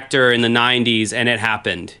an actor in the 90s, and it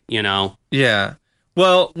happened, you know? Yeah.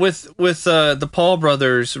 Well, with the Paul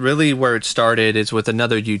brothers, really where it started is with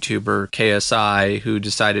another YouTuber, KSI, who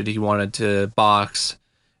decided he wanted to box,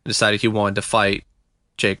 decided he wanted to fight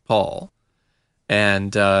Jake Paul.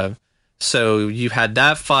 And so you had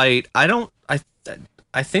that fight. I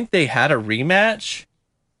think they had a rematch.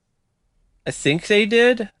 I think they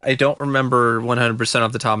did. I don't remember 100%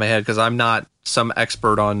 off the top of my head because I'm not some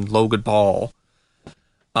expert on Logan Paul.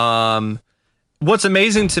 What's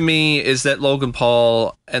amazing to me is that Logan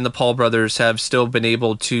Paul and the Paul brothers have still been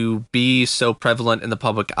able to be so prevalent in the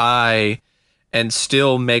public eye and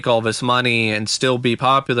still make all this money and still be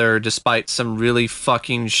popular despite some really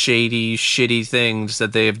fucking shady, shitty things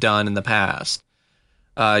that they have done in the past.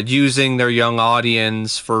 Using their young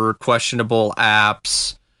audience for questionable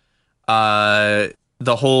apps,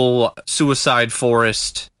 the whole Suicide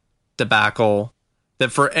Forest debacle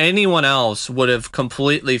that for anyone else would have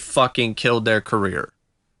completely fucking killed their career.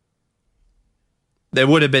 They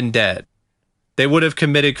would have been dead. They would have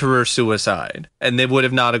committed career suicide, and they would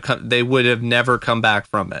have never come back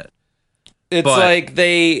from it. It's but like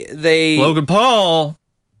they Logan Paul,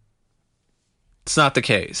 it's not the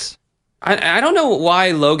case. I don't know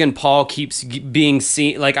why Logan Paul keeps being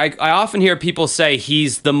seen. Like, I often hear people say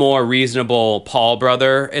he's the more reasonable Paul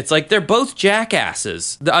brother. It's like they're both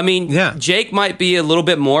jackasses. I mean, yeah. Jake might be a little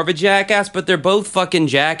bit more of a jackass, but they're both fucking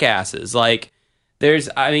jackasses. Like,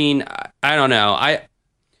 I don't know.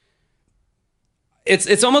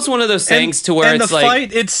 It's almost one of those things to where it's like... And the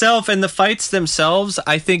fight itself and the fights themselves,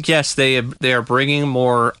 I think, yes, they are bringing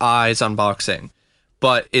more eyes on boxing.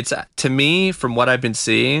 But it's, to me, from what I've been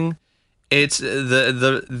seeing... It's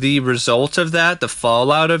the result of that, the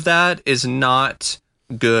fallout of that is not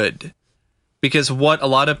good. Because what a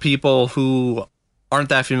lot of people who aren't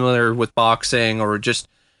that familiar with boxing or just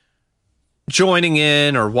joining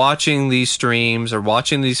in or watching these streams or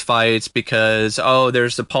watching these fights because,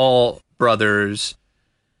 there's the Paul brothers,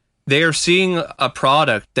 they are seeing a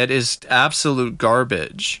product that is absolute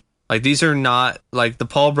garbage. Like, these are not, like, the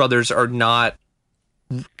Paul brothers are not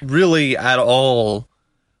really at all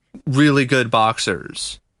really good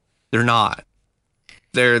boxers. They're not.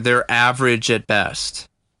 They're average at best.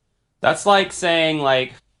 That's like saying,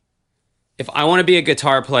 like, if I want to be a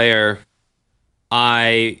guitar player,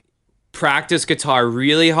 I practice guitar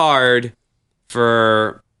really hard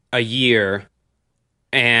for a year,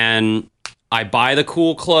 and I buy the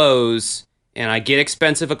cool clothes, and I get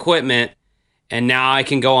expensive equipment, and now I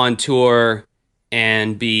can go on tour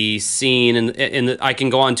and be seen I can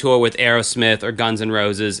go on tour with Aerosmith or Guns N'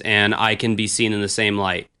 Roses, and I can be seen in the same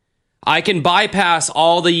light. I can bypass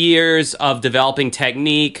all the years of developing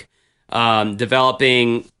technique,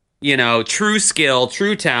 developing, true skill,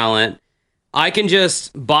 true talent. I can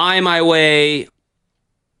just buy my way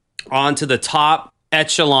onto the top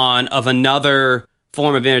echelon of another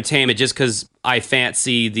form of entertainment just because I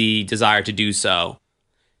fancy the desire to do so.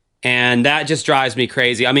 And that just drives me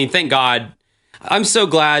crazy. I mean, thank God. I'm so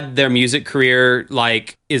glad their music career,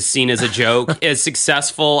 like, is seen as a joke. As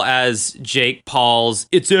successful as Jake Paul's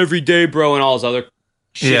 "It's Every Day, Bro" and all his other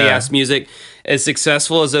shitty-ass music, as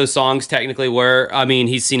successful as those songs technically were, I mean,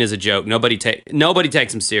 he's seen as a joke. Nobody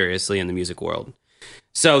takes him seriously in the music world.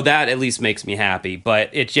 So that at least makes me happy.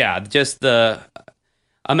 But just the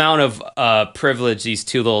amount of privilege these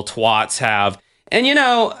two little twats have. And,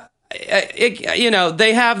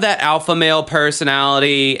 they have that alpha male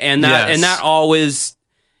personality, and that always,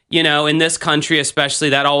 in this country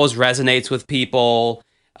especially, that always resonates with people.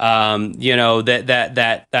 That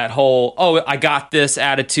whole I got this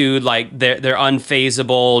attitude, like they're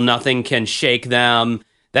unfazable, nothing can shake them.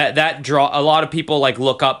 That draw a lot of people like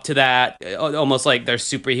look up to that, almost like they're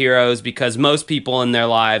superheroes, because most people in their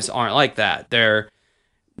lives aren't like that. They're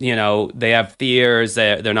they have fears.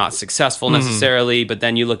 They're not successful necessarily. But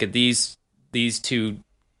then you look at these two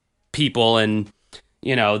people, and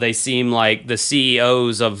they seem like the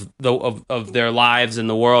CEOs of their lives in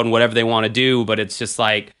the world and whatever they want to do. But it's just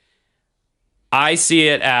like, I see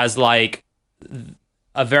it as like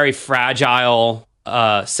a very fragile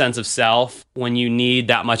sense of self when you need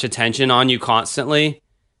that much attention on you constantly.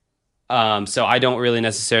 So I don't really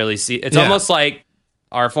necessarily see. It's almost like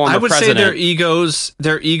our former president. I would say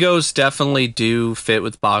their egos definitely do fit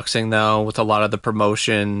with boxing, though, with a lot of the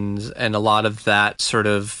promotions and a lot of that sort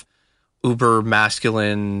of uber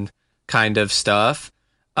masculine kind of stuff.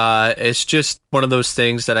 It's just one of those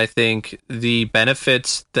things that I think the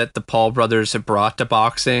benefits that the Paul brothers have brought to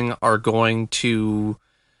boxing are going to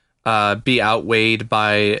be outweighed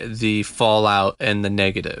by the fallout and the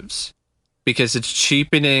negatives. because it's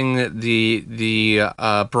cheapening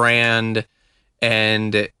the brand,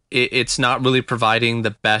 and it's not really providing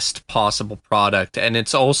the best possible product, and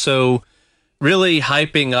it's also really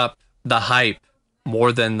hyping up the hype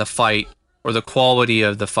more than the fight or the quality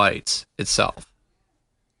of the fights itself.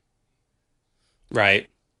 Right.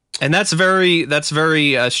 And that's very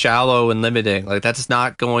shallow and limiting. Like, that's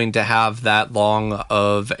not going to have that long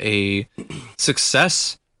of a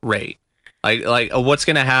success rate. Like what's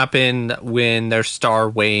going to happen when their star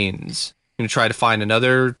wanes? You're going to try to find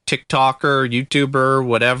another TikToker, YouTuber,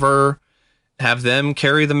 whatever, have them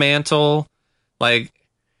carry the mantle. Like,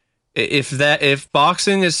 if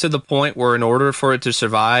boxing is to the point where in order for it to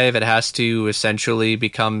survive, it has to essentially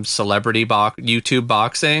become celebrity YouTube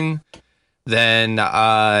boxing, then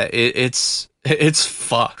it's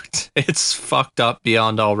fucked. It's fucked up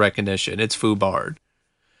beyond all recognition. It's foobarred.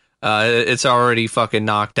 It's already fucking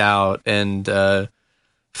knocked out and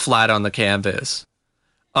flat on the canvas.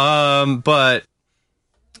 But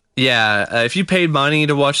yeah, if you paid money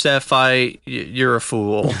to watch that fight, you're a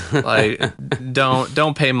fool. Like,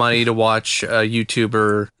 don't pay money to watch a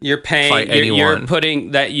YouTuber. You're paying. Fight anyone. You're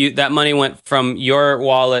putting that money went from your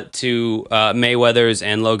wallet to Mayweather's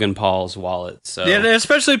and Logan Paul's wallet. So yeah,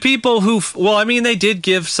 especially people who. Well, I mean, they did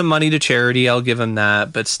give some money to charity. I'll give them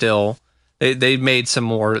that, but still, they made some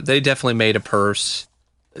more. They definitely made a purse.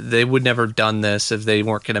 They would never have done this if they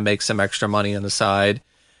weren't going to make some extra money on the side.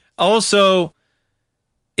 Also,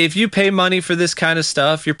 if you pay money for this kind of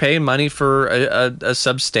stuff, you're paying money for a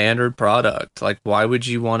substandard product. Like, why would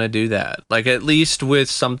you want to do that? Like, at least with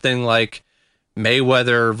something like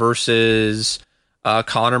Mayweather versus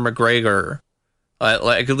Conor McGregor,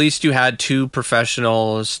 like, at least you had two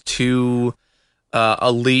professionals, two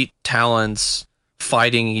elite talents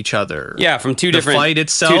fighting each other. Yeah, from two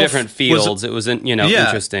different fields. It was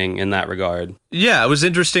interesting in that regard. Yeah, it was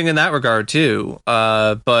interesting in that regard too.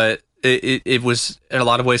 But it was, in a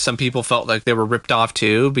lot of ways, some people felt like they were ripped off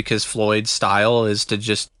too, because Floyd's style is to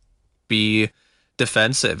just be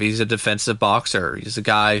defensive. He's a defensive boxer. He's a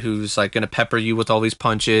guy who's like going to pepper you with all these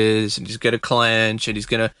punches, and he's going to clench, and he's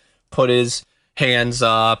going to put his hands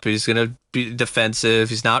up. He's going to be defensive.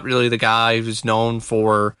 He's not really the guy who's known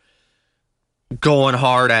for going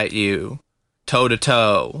hard at you toe to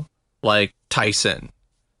toe like Tyson.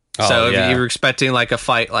 So if you were expecting like a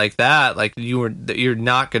fight like that, like you're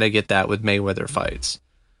not going to get that with Mayweather fights.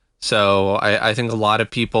 So I think a lot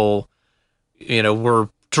of people, were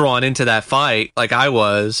drawn into that fight like I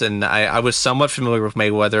was, and I was somewhat familiar with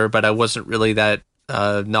Mayweather, but I wasn't really that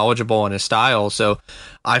knowledgeable in his style. So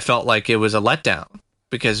I felt like it was a letdown,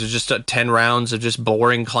 because it was just 10 rounds of just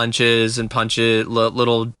boring clenches and punches,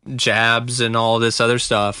 little jabs and all this other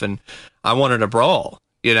stuff. And I wanted a brawl.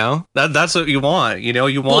 That's what you want.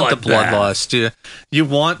 You want the bloodlust. You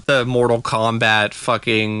want the Mortal Kombat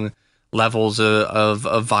fucking levels of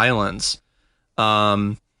violence.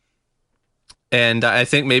 And I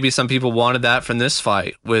think maybe some people wanted that from this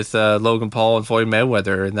fight with Logan Paul and Floyd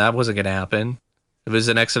Mayweather, and that wasn't going to happen. It was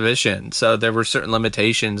an exhibition. So there were certain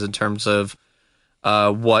limitations in terms of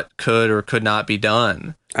what could or could not be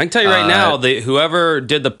done. I can tell you right now, whoever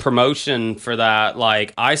did the promotion for that,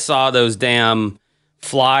 like, I saw those damn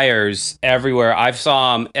flyers everywhere. I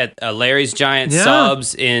saw them at Larry's Giant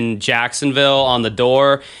Subs in Jacksonville on the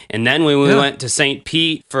door, and then when we went to St.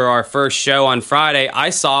 Pete for our first show on Friday, I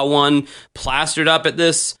saw one plastered up at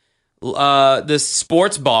this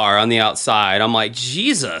sports bar on the outside. I'm like,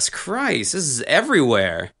 Jesus Christ, this is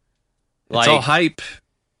everywhere. It's all hype.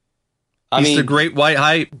 He's the Great White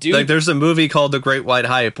Hype. Dude. Like, there's a movie called The Great White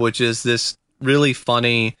Hype, which is this really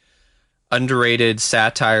funny, underrated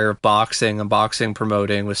satire of boxing and boxing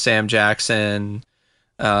promoting with Sam Jackson,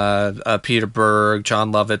 Peter Berg,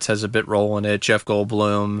 John Lovitz has a bit role in it, Jeff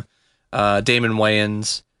Goldblum, Damon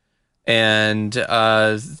Wayans, and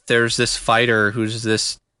there's this fighter who's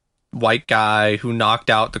this white guy who knocked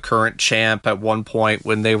out the current champ at one point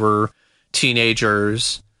when they were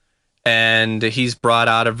teenagers, and he's brought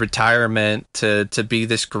out of retirement to be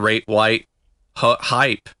this great white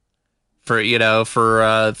hype for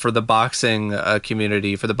the boxing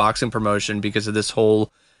community, for the boxing promotion, because of this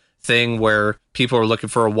whole thing where people are looking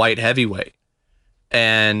for a white heavyweight.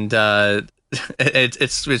 And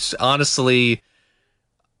it's honestly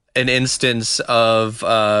an instance of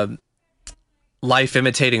life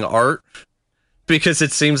imitating art, because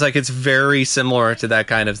it seems like it's very similar to that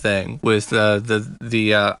kind of thing with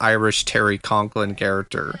the Irish Terry Conklin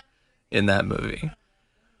character in that movie.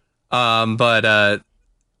 But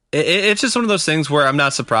it's just one of those things where I'm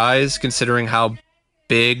not surprised, considering how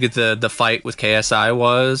big the fight with KSI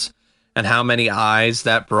was, and how many eyes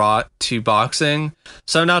that brought to boxing.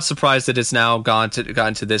 So I'm not surprised that it's now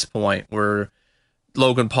gotten to this point where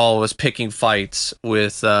Logan Paul was picking fights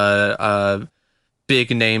with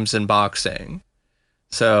big names in boxing.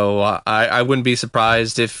 So I wouldn't be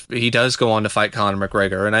surprised if he does go on to fight Conor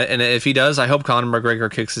McGregor, and if he does, I hope Conor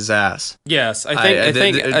McGregor kicks his ass. Yes, I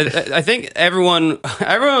think everyone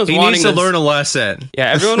was he wanting needs to learn a lesson. Yeah,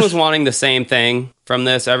 everyone was wanting the same thing from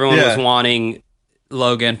this. Everyone was wanting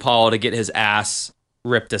Logan Paul to get his ass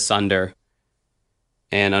ripped asunder,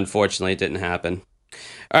 and unfortunately, it didn't happen.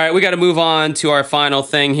 All right, we got to move on to our final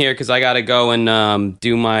thing here because I got to go and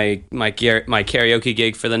do my karaoke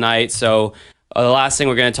gig for the night. So. The last thing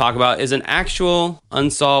we're going to talk about is an actual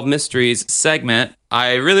Unsolved Mysteries segment.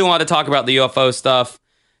 I really want to talk about the UFO stuff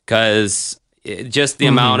because just the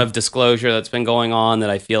amount of disclosure that's been going on that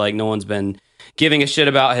I feel like no one's been giving a shit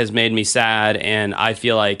about has made me sad, and I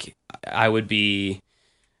feel like I would be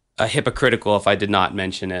hypocritical if I did not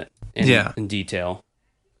mention it in detail.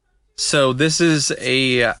 So this is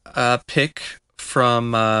a pick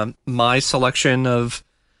from my selection of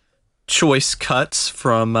choice cuts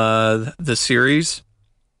from the series,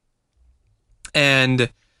 and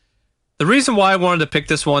the reason why I wanted to pick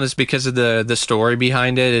this one is because of the story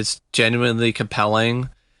behind it. It's genuinely compelling,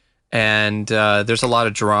 and there's a lot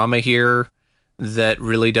of drama here that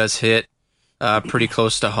really does hit pretty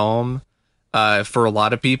close to home for a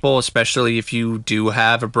lot of people, especially if you do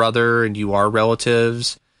have a brother and you are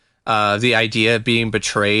relatives. The idea of being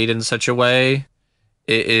betrayed in such a way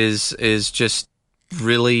is just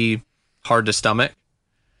really hard to stomach.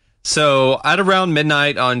 So, at around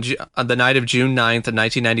midnight on the night of June 9th of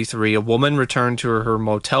 1993, a woman returned to her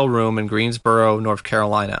motel room in Greensboro, North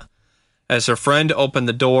Carolina. As her friend opened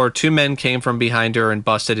the door, two men came from behind her and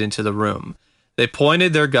busted into the room. They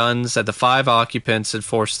pointed their guns at the 5 occupants and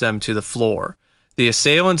forced them to the floor. The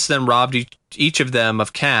assailants then robbed each of them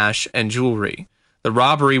of cash and jewelry. The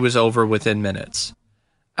robbery was over within minutes.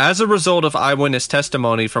 As a result of eyewitness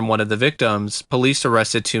testimony from one of the victims, police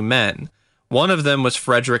arrested 2 men. One of them was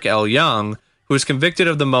Frederick L. Young, who was convicted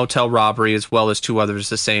of the motel robbery as well as 2 others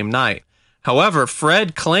the same night. However,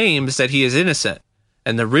 Fred claims that he is innocent,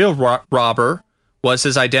 and the real robber was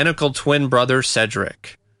his identical twin brother,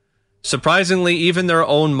 Cedric. Surprisingly, even their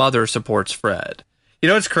own mother supports Fred. You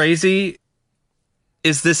know what's crazy?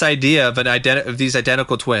 Is this idea of these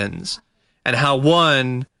identical twins, and how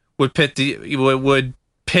one would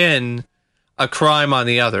pin a crime on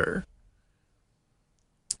the other.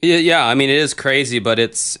 Yeah, I mean, it is crazy, but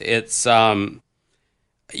it's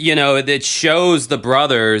you know, it shows the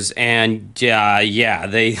brothers, and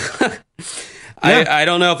they I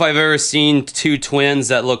don't know if I've ever seen 2 twins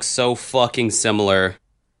that look so fucking similar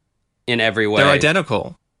in every way. They're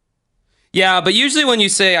identical. Yeah, but usually when you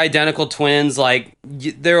say identical twins, like,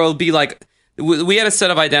 there will be, like, we had a set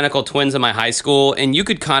of identical twins in my high school, and you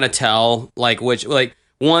could kind of tell, like, which, like,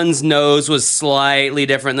 one's nose was slightly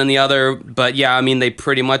different than the other, but yeah, I mean, they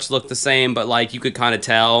pretty much look the same, but, like, you could kind of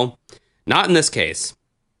tell. Not in this case.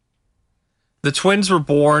 The twins were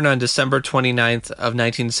born on December 29th of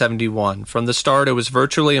 1971. From the start, it was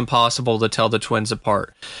virtually impossible to tell the twins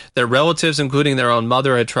apart. Their relatives, including their own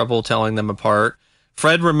mother, had trouble telling them apart.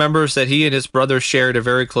 Fred remembers that he and his brother shared a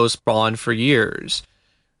very close bond for years.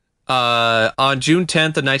 On June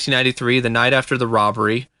 10th of 1993, the night after the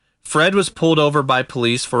robbery, Fred was pulled over by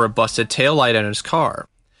police for a busted taillight on his car.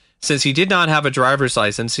 Since he did not have a driver's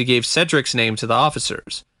license, he gave Cedric's name to the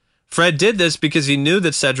officers. Fred did this because he knew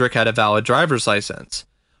that Cedric had a valid driver's license.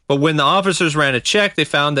 But when the officers ran a check, they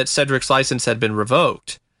found that Cedric's license had been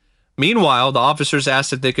revoked. Meanwhile, the officers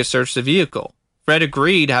asked if they could search the vehicle. Fred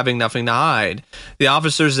agreed, having nothing to hide. The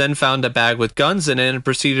officers then found a bag with guns in it and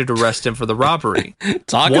proceeded to arrest him for the robbery.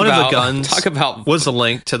 One of the guns was a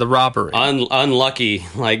link to the robbery. Unlucky,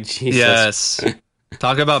 like, Jesus. Yes.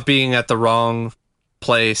 Talk about being at the wrong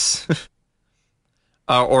place.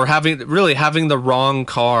 Or having the wrong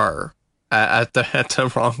car at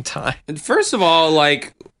the wrong time. First of all,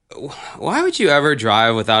 like, why would you ever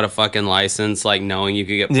drive without a fucking license, like, knowing you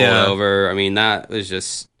could get pulled over? I mean, that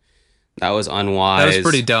was unwise. That was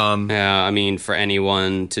pretty dumb. Yeah, I mean, for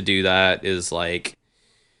anyone to do that is, like,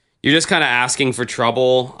 you're just kind of asking for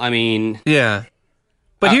trouble. I mean... Yeah.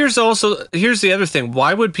 But here's the other thing.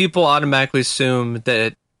 Why would people automatically assume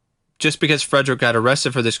that just because Frederick got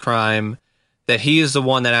arrested for this crime, that he is the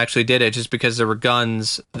one that actually did it just because there were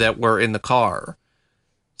guns that were in the car?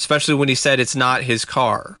 Especially when he said it's not his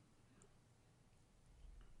car.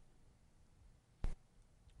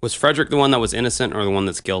 Was Frederick the one that was innocent or the one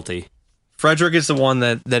that's guilty? Frederick is the one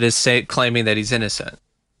that is claiming that he's innocent.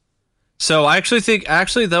 So I think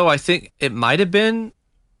it might have been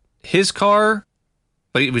his car,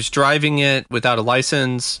 but he was driving it without a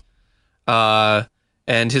license.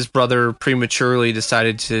 And his brother prematurely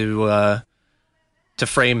decided to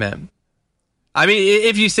frame him. I mean,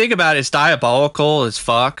 if you think about it, it's diabolical as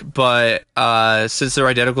fuck, but since they're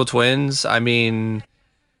identical twins, I mean,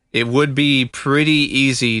 it would be pretty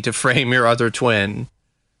easy to frame your other twin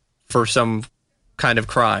for some kind of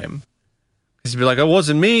crime. Because you'd be like, it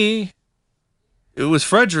wasn't me. It was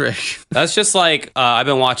Frederick. That's just like, I've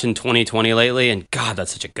been watching 2020 lately, and God,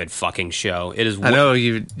 that's such a good fucking show. It is. I know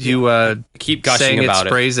you keep gushing about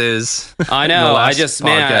its praises. I know. I just,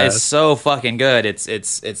 man, podcast. it's so fucking good. It's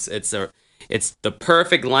the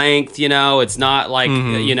perfect length. You know, it's not like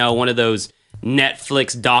you know, one of those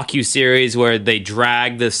Netflix docuseries where they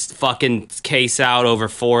drag this fucking case out over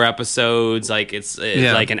 4 episodes. Like it's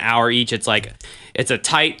like an hour each. It's like it's a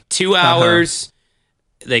tight 2 hours.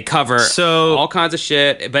 They cover all kinds of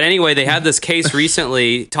shit. But anyway, they had this case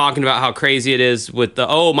recently talking about how crazy it is with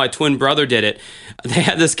my twin brother did it. They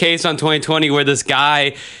had this case on 2020 where this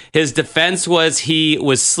guy, his defense was he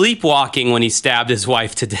was sleepwalking when he stabbed his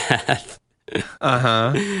wife to death.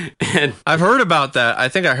 And I've heard about that. I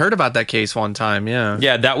think I heard about that case one time. Yeah.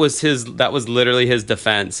 Yeah, that was literally his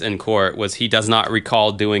defense in court, was he does not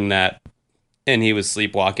recall doing that and he was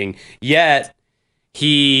sleepwalking. Yet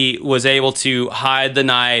he was able to hide the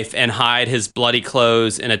knife and hide his bloody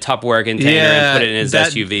clothes in a Tupperware container and put it in his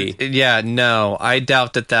SUV. Yeah, no, I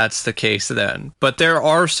doubt that that's the case then. But there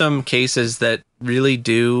are some cases that really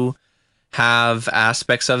do have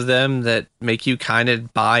aspects of them that make you kind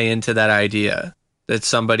of buy into that idea that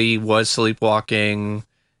somebody was sleepwalking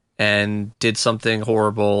and did something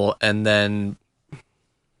horrible and then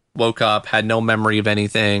woke up, had no memory of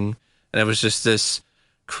anything, and it was just this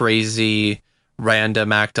crazy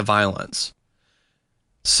random act of violence.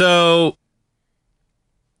 So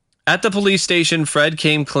at the police station, Fred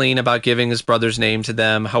came clean about giving his brother's name to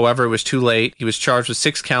them. However, it was too late. He was charged with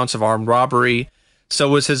 6 counts of armed robbery. So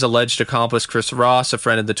was his alleged accomplice, Chris Ross, a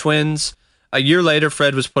friend of the twins. A year later,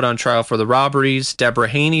 Fred was put on trial for the robberies. Deborah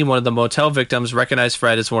Haney, one of the motel victims, recognized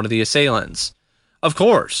Fred as one of the assailants. Of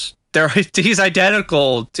course. He's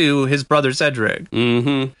identical to his brother, Cedric.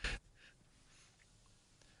 Mm-hmm.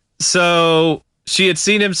 So she had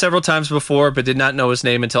seen him several times before, but did not know his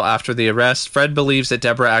name until after the arrest. Fred believes that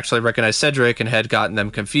Deborah actually recognized Cedric and had gotten them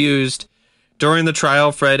confused. During the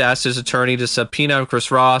trial, Fred asked his attorney to subpoena Chris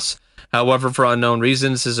Ross. However, for unknown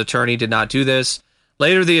reasons, his attorney did not do this.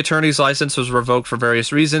 Later, the attorney's license was revoked for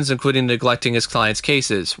various reasons, including neglecting his client's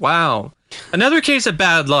cases. Wow. Another case of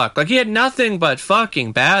bad luck. Like, he had nothing but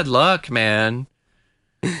fucking bad luck, man.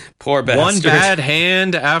 Poor bastard. One bad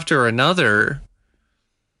hand after another.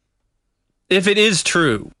 If it is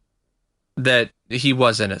true that he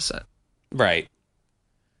was innocent. Right.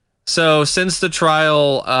 So, since the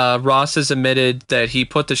trial, Ross has admitted that he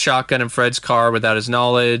put the shotgun in Fred's car without his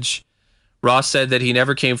knowledge. Ross said that he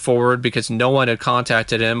never came forward because no one had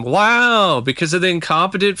contacted him. Wow, because of the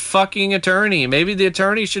incompetent fucking attorney. Maybe the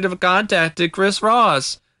attorney should have contacted Chris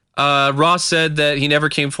Ross. Ross said that he never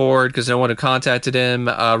came forward because no one had contacted him.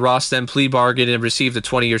 Ross then plea bargained and received a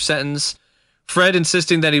 20-year sentence. Fred,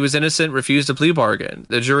 insisting that he was innocent, refused a plea bargain.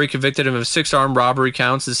 The jury convicted him of 6 armed robbery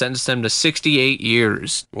counts and sentenced him to 68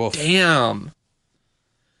 years. Wolf. Damn.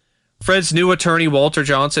 Fred's new attorney, Walter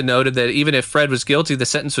Johnson, noted that even if Fred was guilty, the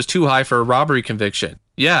sentence was too high for a robbery conviction.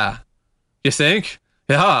 Yeah. You think?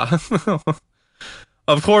 Yeah.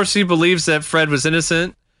 Of course, he believes that Fred was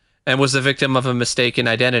innocent and was the victim of a mistaken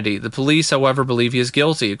identity. The police, however, believe he is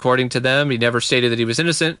guilty. According to them, he never stated that he was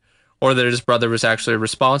innocent or that his brother was actually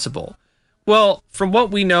responsible. Well, from what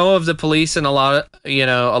we know of the police in a lot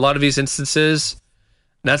of these instances,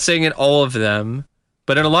 not saying in all of them,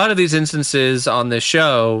 but in a lot of these instances on this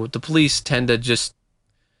show, the police tend to just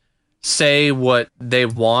say what they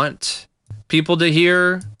want people to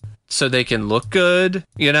hear so they can look good,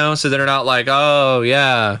 so they're not like, oh,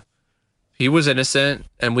 yeah, he was innocent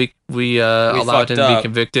and we allowed him to be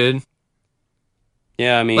convicted.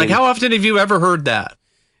 Yeah, I mean... Like, how often have you ever heard that?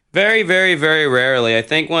 Very, very, very rarely. I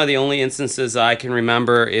think one of the only instances I can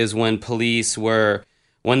remember is when police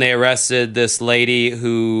when they arrested this lady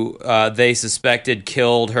who they suspected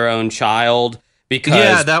killed her own child. Because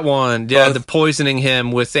yeah, that one. Yeah, the poisoning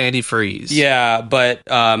him with antifreeze. Yeah, but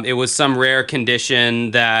it was some rare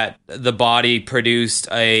condition that the body produced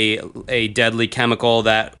a deadly chemical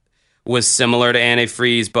that was similar to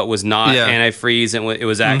antifreeze, but was not antifreeze, and it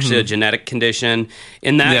was actually a genetic condition.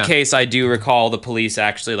 In that case, I do recall the police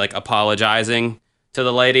actually apologizing to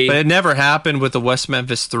the lady. But it never happened with the West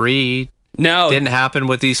Memphis 3. No. It didn't happen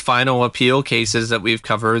with these final appeal cases that we've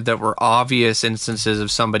covered that were obvious instances of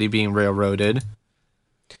somebody being railroaded.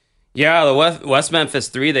 Yeah, the West Memphis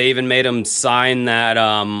 3, they even made him sign that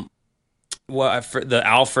the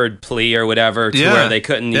Alford plea or whatever, to where they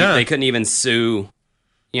couldn't even sue,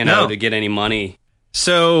 to get any money.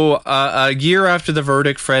 So, a year after the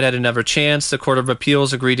verdict, Fred had another chance. The Court of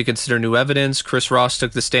Appeals agreed to consider new evidence. Chris Ross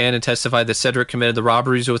took the stand and testified that Cedric committed the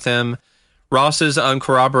robberies with him. Ross's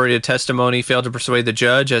uncorroborated testimony failed to persuade the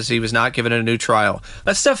judge, as he was not given a new trial.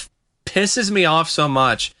 That stuff pisses me off so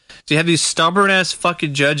much. So you have these stubborn-ass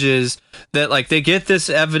fucking judges that, like, they get this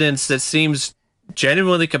evidence that seems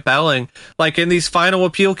genuinely compelling. Like, in these final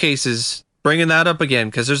appeal cases, bringing that up again,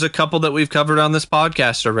 because there's a couple that we've covered on this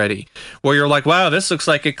podcast already, where you're like, wow, this looks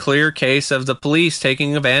like a clear case of the police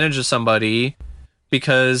taking advantage of somebody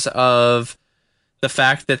because of the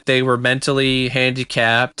fact that they were mentally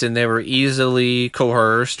handicapped and they were easily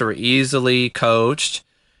coerced or easily coached.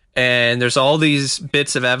 And there's all these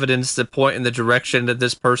bits of evidence that point in the direction that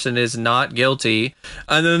this person is not guilty.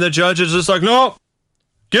 And then the judge is just like, no,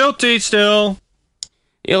 guilty still.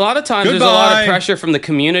 A lot of times there's a lot of pressure from the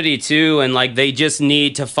community too, and like they just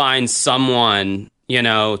need to find someone,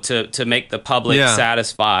 to make the public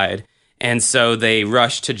satisfied. And so they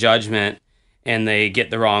rush to judgment and they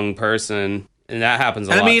get the wrong person. And that happens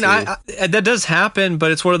a lot. I mean, that does happen, but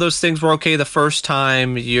it's one of those things where, okay, the first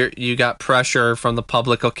time you got pressure from the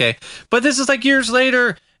public, okay. But this is like years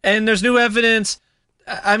later, and there's new evidence.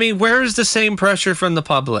 I mean, where is the same pressure from the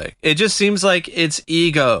public? It just seems like it's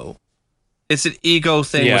ego. It's an ego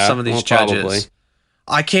thing with some of these judges.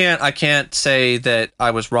 Probably. I can't say that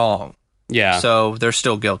I was wrong. Yeah. So they're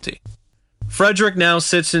still guilty. Frederick now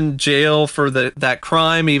sits in jail for that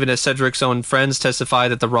crime, even as Cedric's own friends testify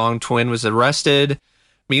that the wrong twin was arrested.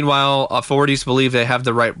 Meanwhile, authorities believe they have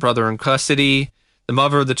the right brother in custody. The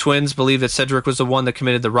mother of the twins believe that Cedric was the one that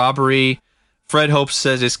committed the robbery. Fred hopes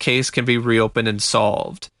that his case can be reopened and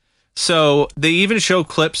solved. So they even show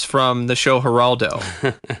clips from the show Geraldo,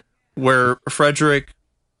 where Frederick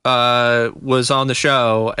was on the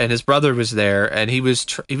show and his brother was there, and he was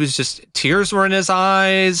just, tears were in his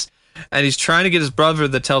eyes. And he's trying to get his brother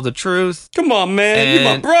to tell the truth. Come on, man. You're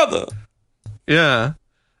my brother. Yeah.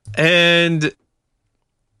 And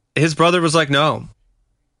his brother was like, no,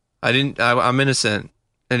 I'm innocent.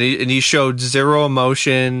 And he showed zero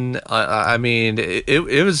emotion. I mean,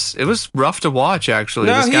 it was rough to watch, actually.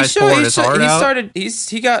 No, this guy's pouring his heart out.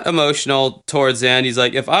 He got emotional towards the end. He's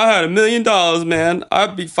like, if I had $1 million, man,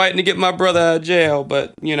 I'd be fighting to get my brother out of jail.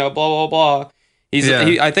 But, blah, blah, blah.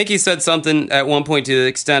 I think he said something at one point to the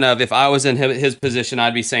extent of, if I was in his position,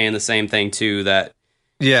 I'd be saying the same thing too. That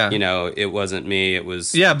it wasn't me. It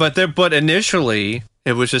was but initially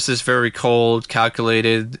it was just this very cold,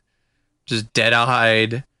 calculated, just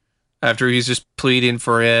dead-eyed. After he's just pleading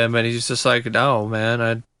for him, and he's just like, no,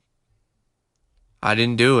 man, I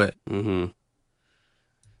didn't do it. Mm-hmm.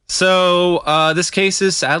 So, this case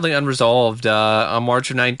is sadly unresolved. On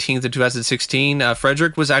March 19th of 2016,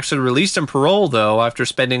 Frederick was actually released on parole, though, after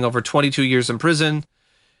spending over 22 years in prison.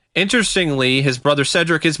 Interestingly, his brother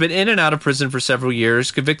Cedric has been in and out of prison for several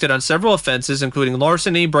years, convicted on several offenses, including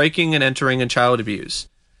larceny, breaking and entering, and child abuse.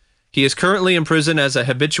 He is currently in prison as a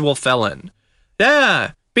habitual felon.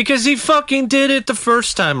 Yeah, because he fucking did it the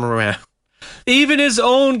first time around. Even his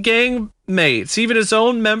own gang mates, even his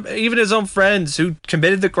own friends who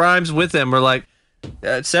committed the crimes with him were like,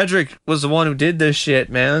 Cedric was the one who did this shit,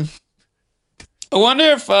 man. I wonder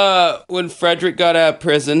if when Frederick got out of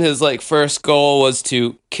prison, his first goal was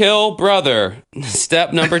to kill brother.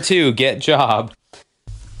 Step number 2, get job.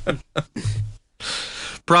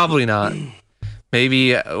 Probably not.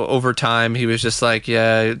 Maybe over time he was just like,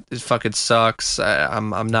 yeah, it fucking sucks.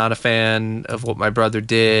 I'm not a fan of what my brother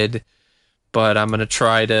did, but I'm gonna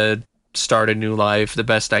try to start a new life the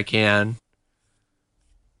best I can.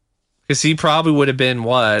 Because he probably would have been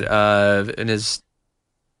in his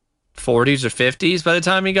 40s or 50s by the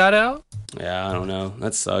time he got out. Yeah, I don't know.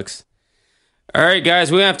 That sucks. All right, guys,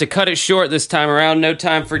 we're going to have to cut it short this time around. No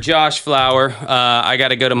time for Josh Flower. I got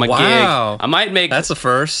to go to my gig. I might make... That's a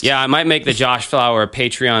first. Yeah, I might make the Josh Flower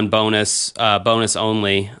Patreon bonus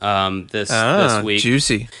only this week.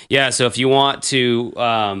 Juicy. Yeah, so if you want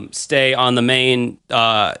to stay on the main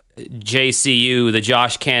JCU, the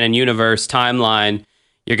Josh Cannon Universe timeline,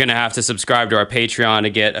 you're going to have to subscribe to our Patreon to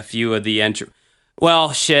get a few of the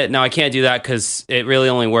Well, shit, no, I can't do that because it really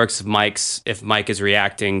only works if Mike is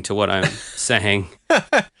reacting to what I'm saying.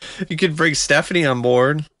 You could bring Stephanie on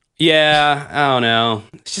board. Yeah, I don't know.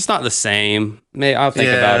 It's just not the same. I'll think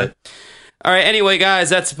about it. All right, anyway,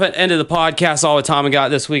 guys, that's the end of the podcast. All the time I got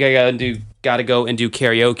this week. I got to do got to go and do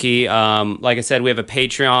karaoke. Like I said, we have a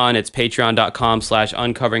Patreon. It's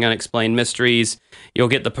patreon.com/uncovering unexplained mysteries. You'll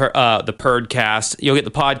get the podcast. You'll get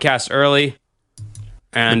the podcast early.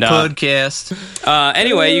 And podcast.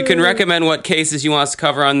 Anyway, you can recommend what cases you want us to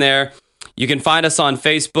cover on there. You can find us on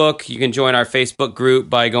Facebook. You can join our Facebook group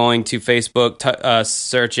by going to Facebook,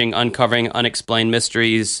 searching Uncovering Unexplained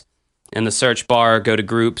Mysteries in the search bar. Go to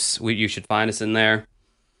groups. You should find us in there.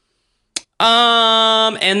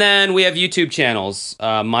 And then we have YouTube channels.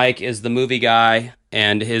 Mike is the movie guy,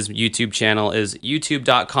 and his YouTube channel is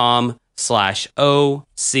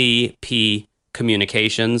youtube.com/OCP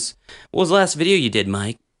Communications. What was the last video you did,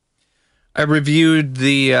 Mike? I reviewed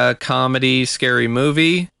the comedy Scary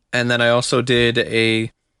Movie, and then I also did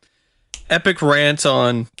a epic rant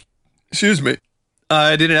on... Excuse me.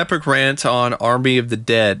 I did an epic rant on Army of the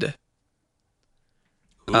Dead.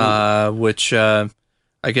 Which, I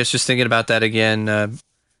guess just thinking about that again,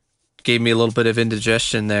 gave me a little bit of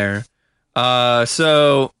indigestion there.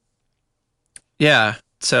 So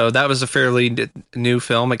that was a fairly new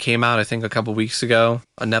film. It came out, I think, a couple weeks ago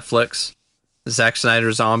on Netflix. The Zack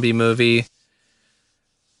Snyder zombie movie.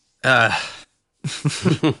 It's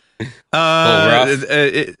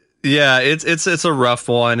a rough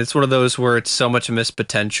one. It's one of those where it's so much missed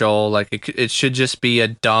potential. Like it should just be a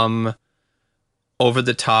dumb, over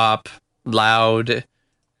the top, loud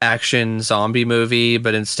action zombie movie,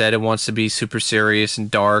 but instead it wants to be super serious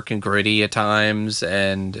and dark and gritty at times,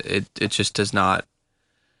 and it just does not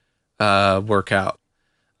work out.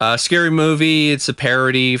 Scary Movie, it's a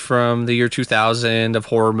parody from the year 2000 of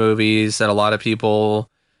horror movies that a lot of people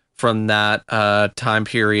from that time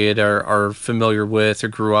period are familiar with or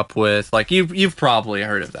grew up with. Like you've probably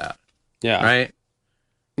heard of that. Yeah. Right?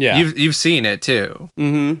 Yeah. You've seen it too.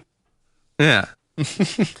 Mm-hmm. Yeah.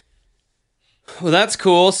 Well, that's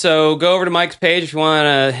cool. So go over to Mike's page if you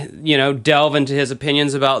want to, delve into his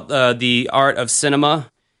opinions about the art of cinema.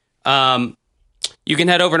 You can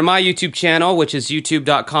head over to my YouTube channel, which is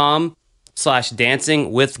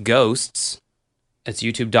youtube.com/dancingwithghosts. It's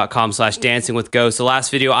youtube.com/dancingwithghosts. The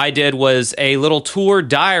last video I did was a little tour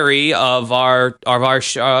diary of our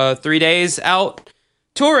 3 days out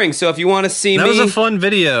touring. So if you want to see that was a fun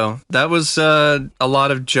video. That was a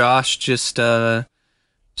lot of Josh just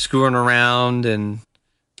screwing around and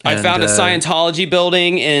I found a Scientology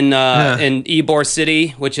building in Ybor City,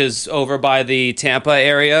 which is over by the Tampa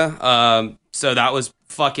area. So that was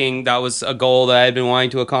a goal that I had been wanting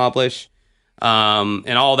to accomplish.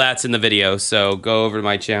 And all that's in the video. So go over to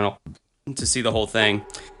my channel to see the whole thing.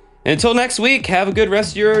 And until next week, have a good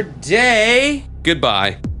rest of your day.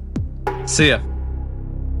 Goodbye. See ya.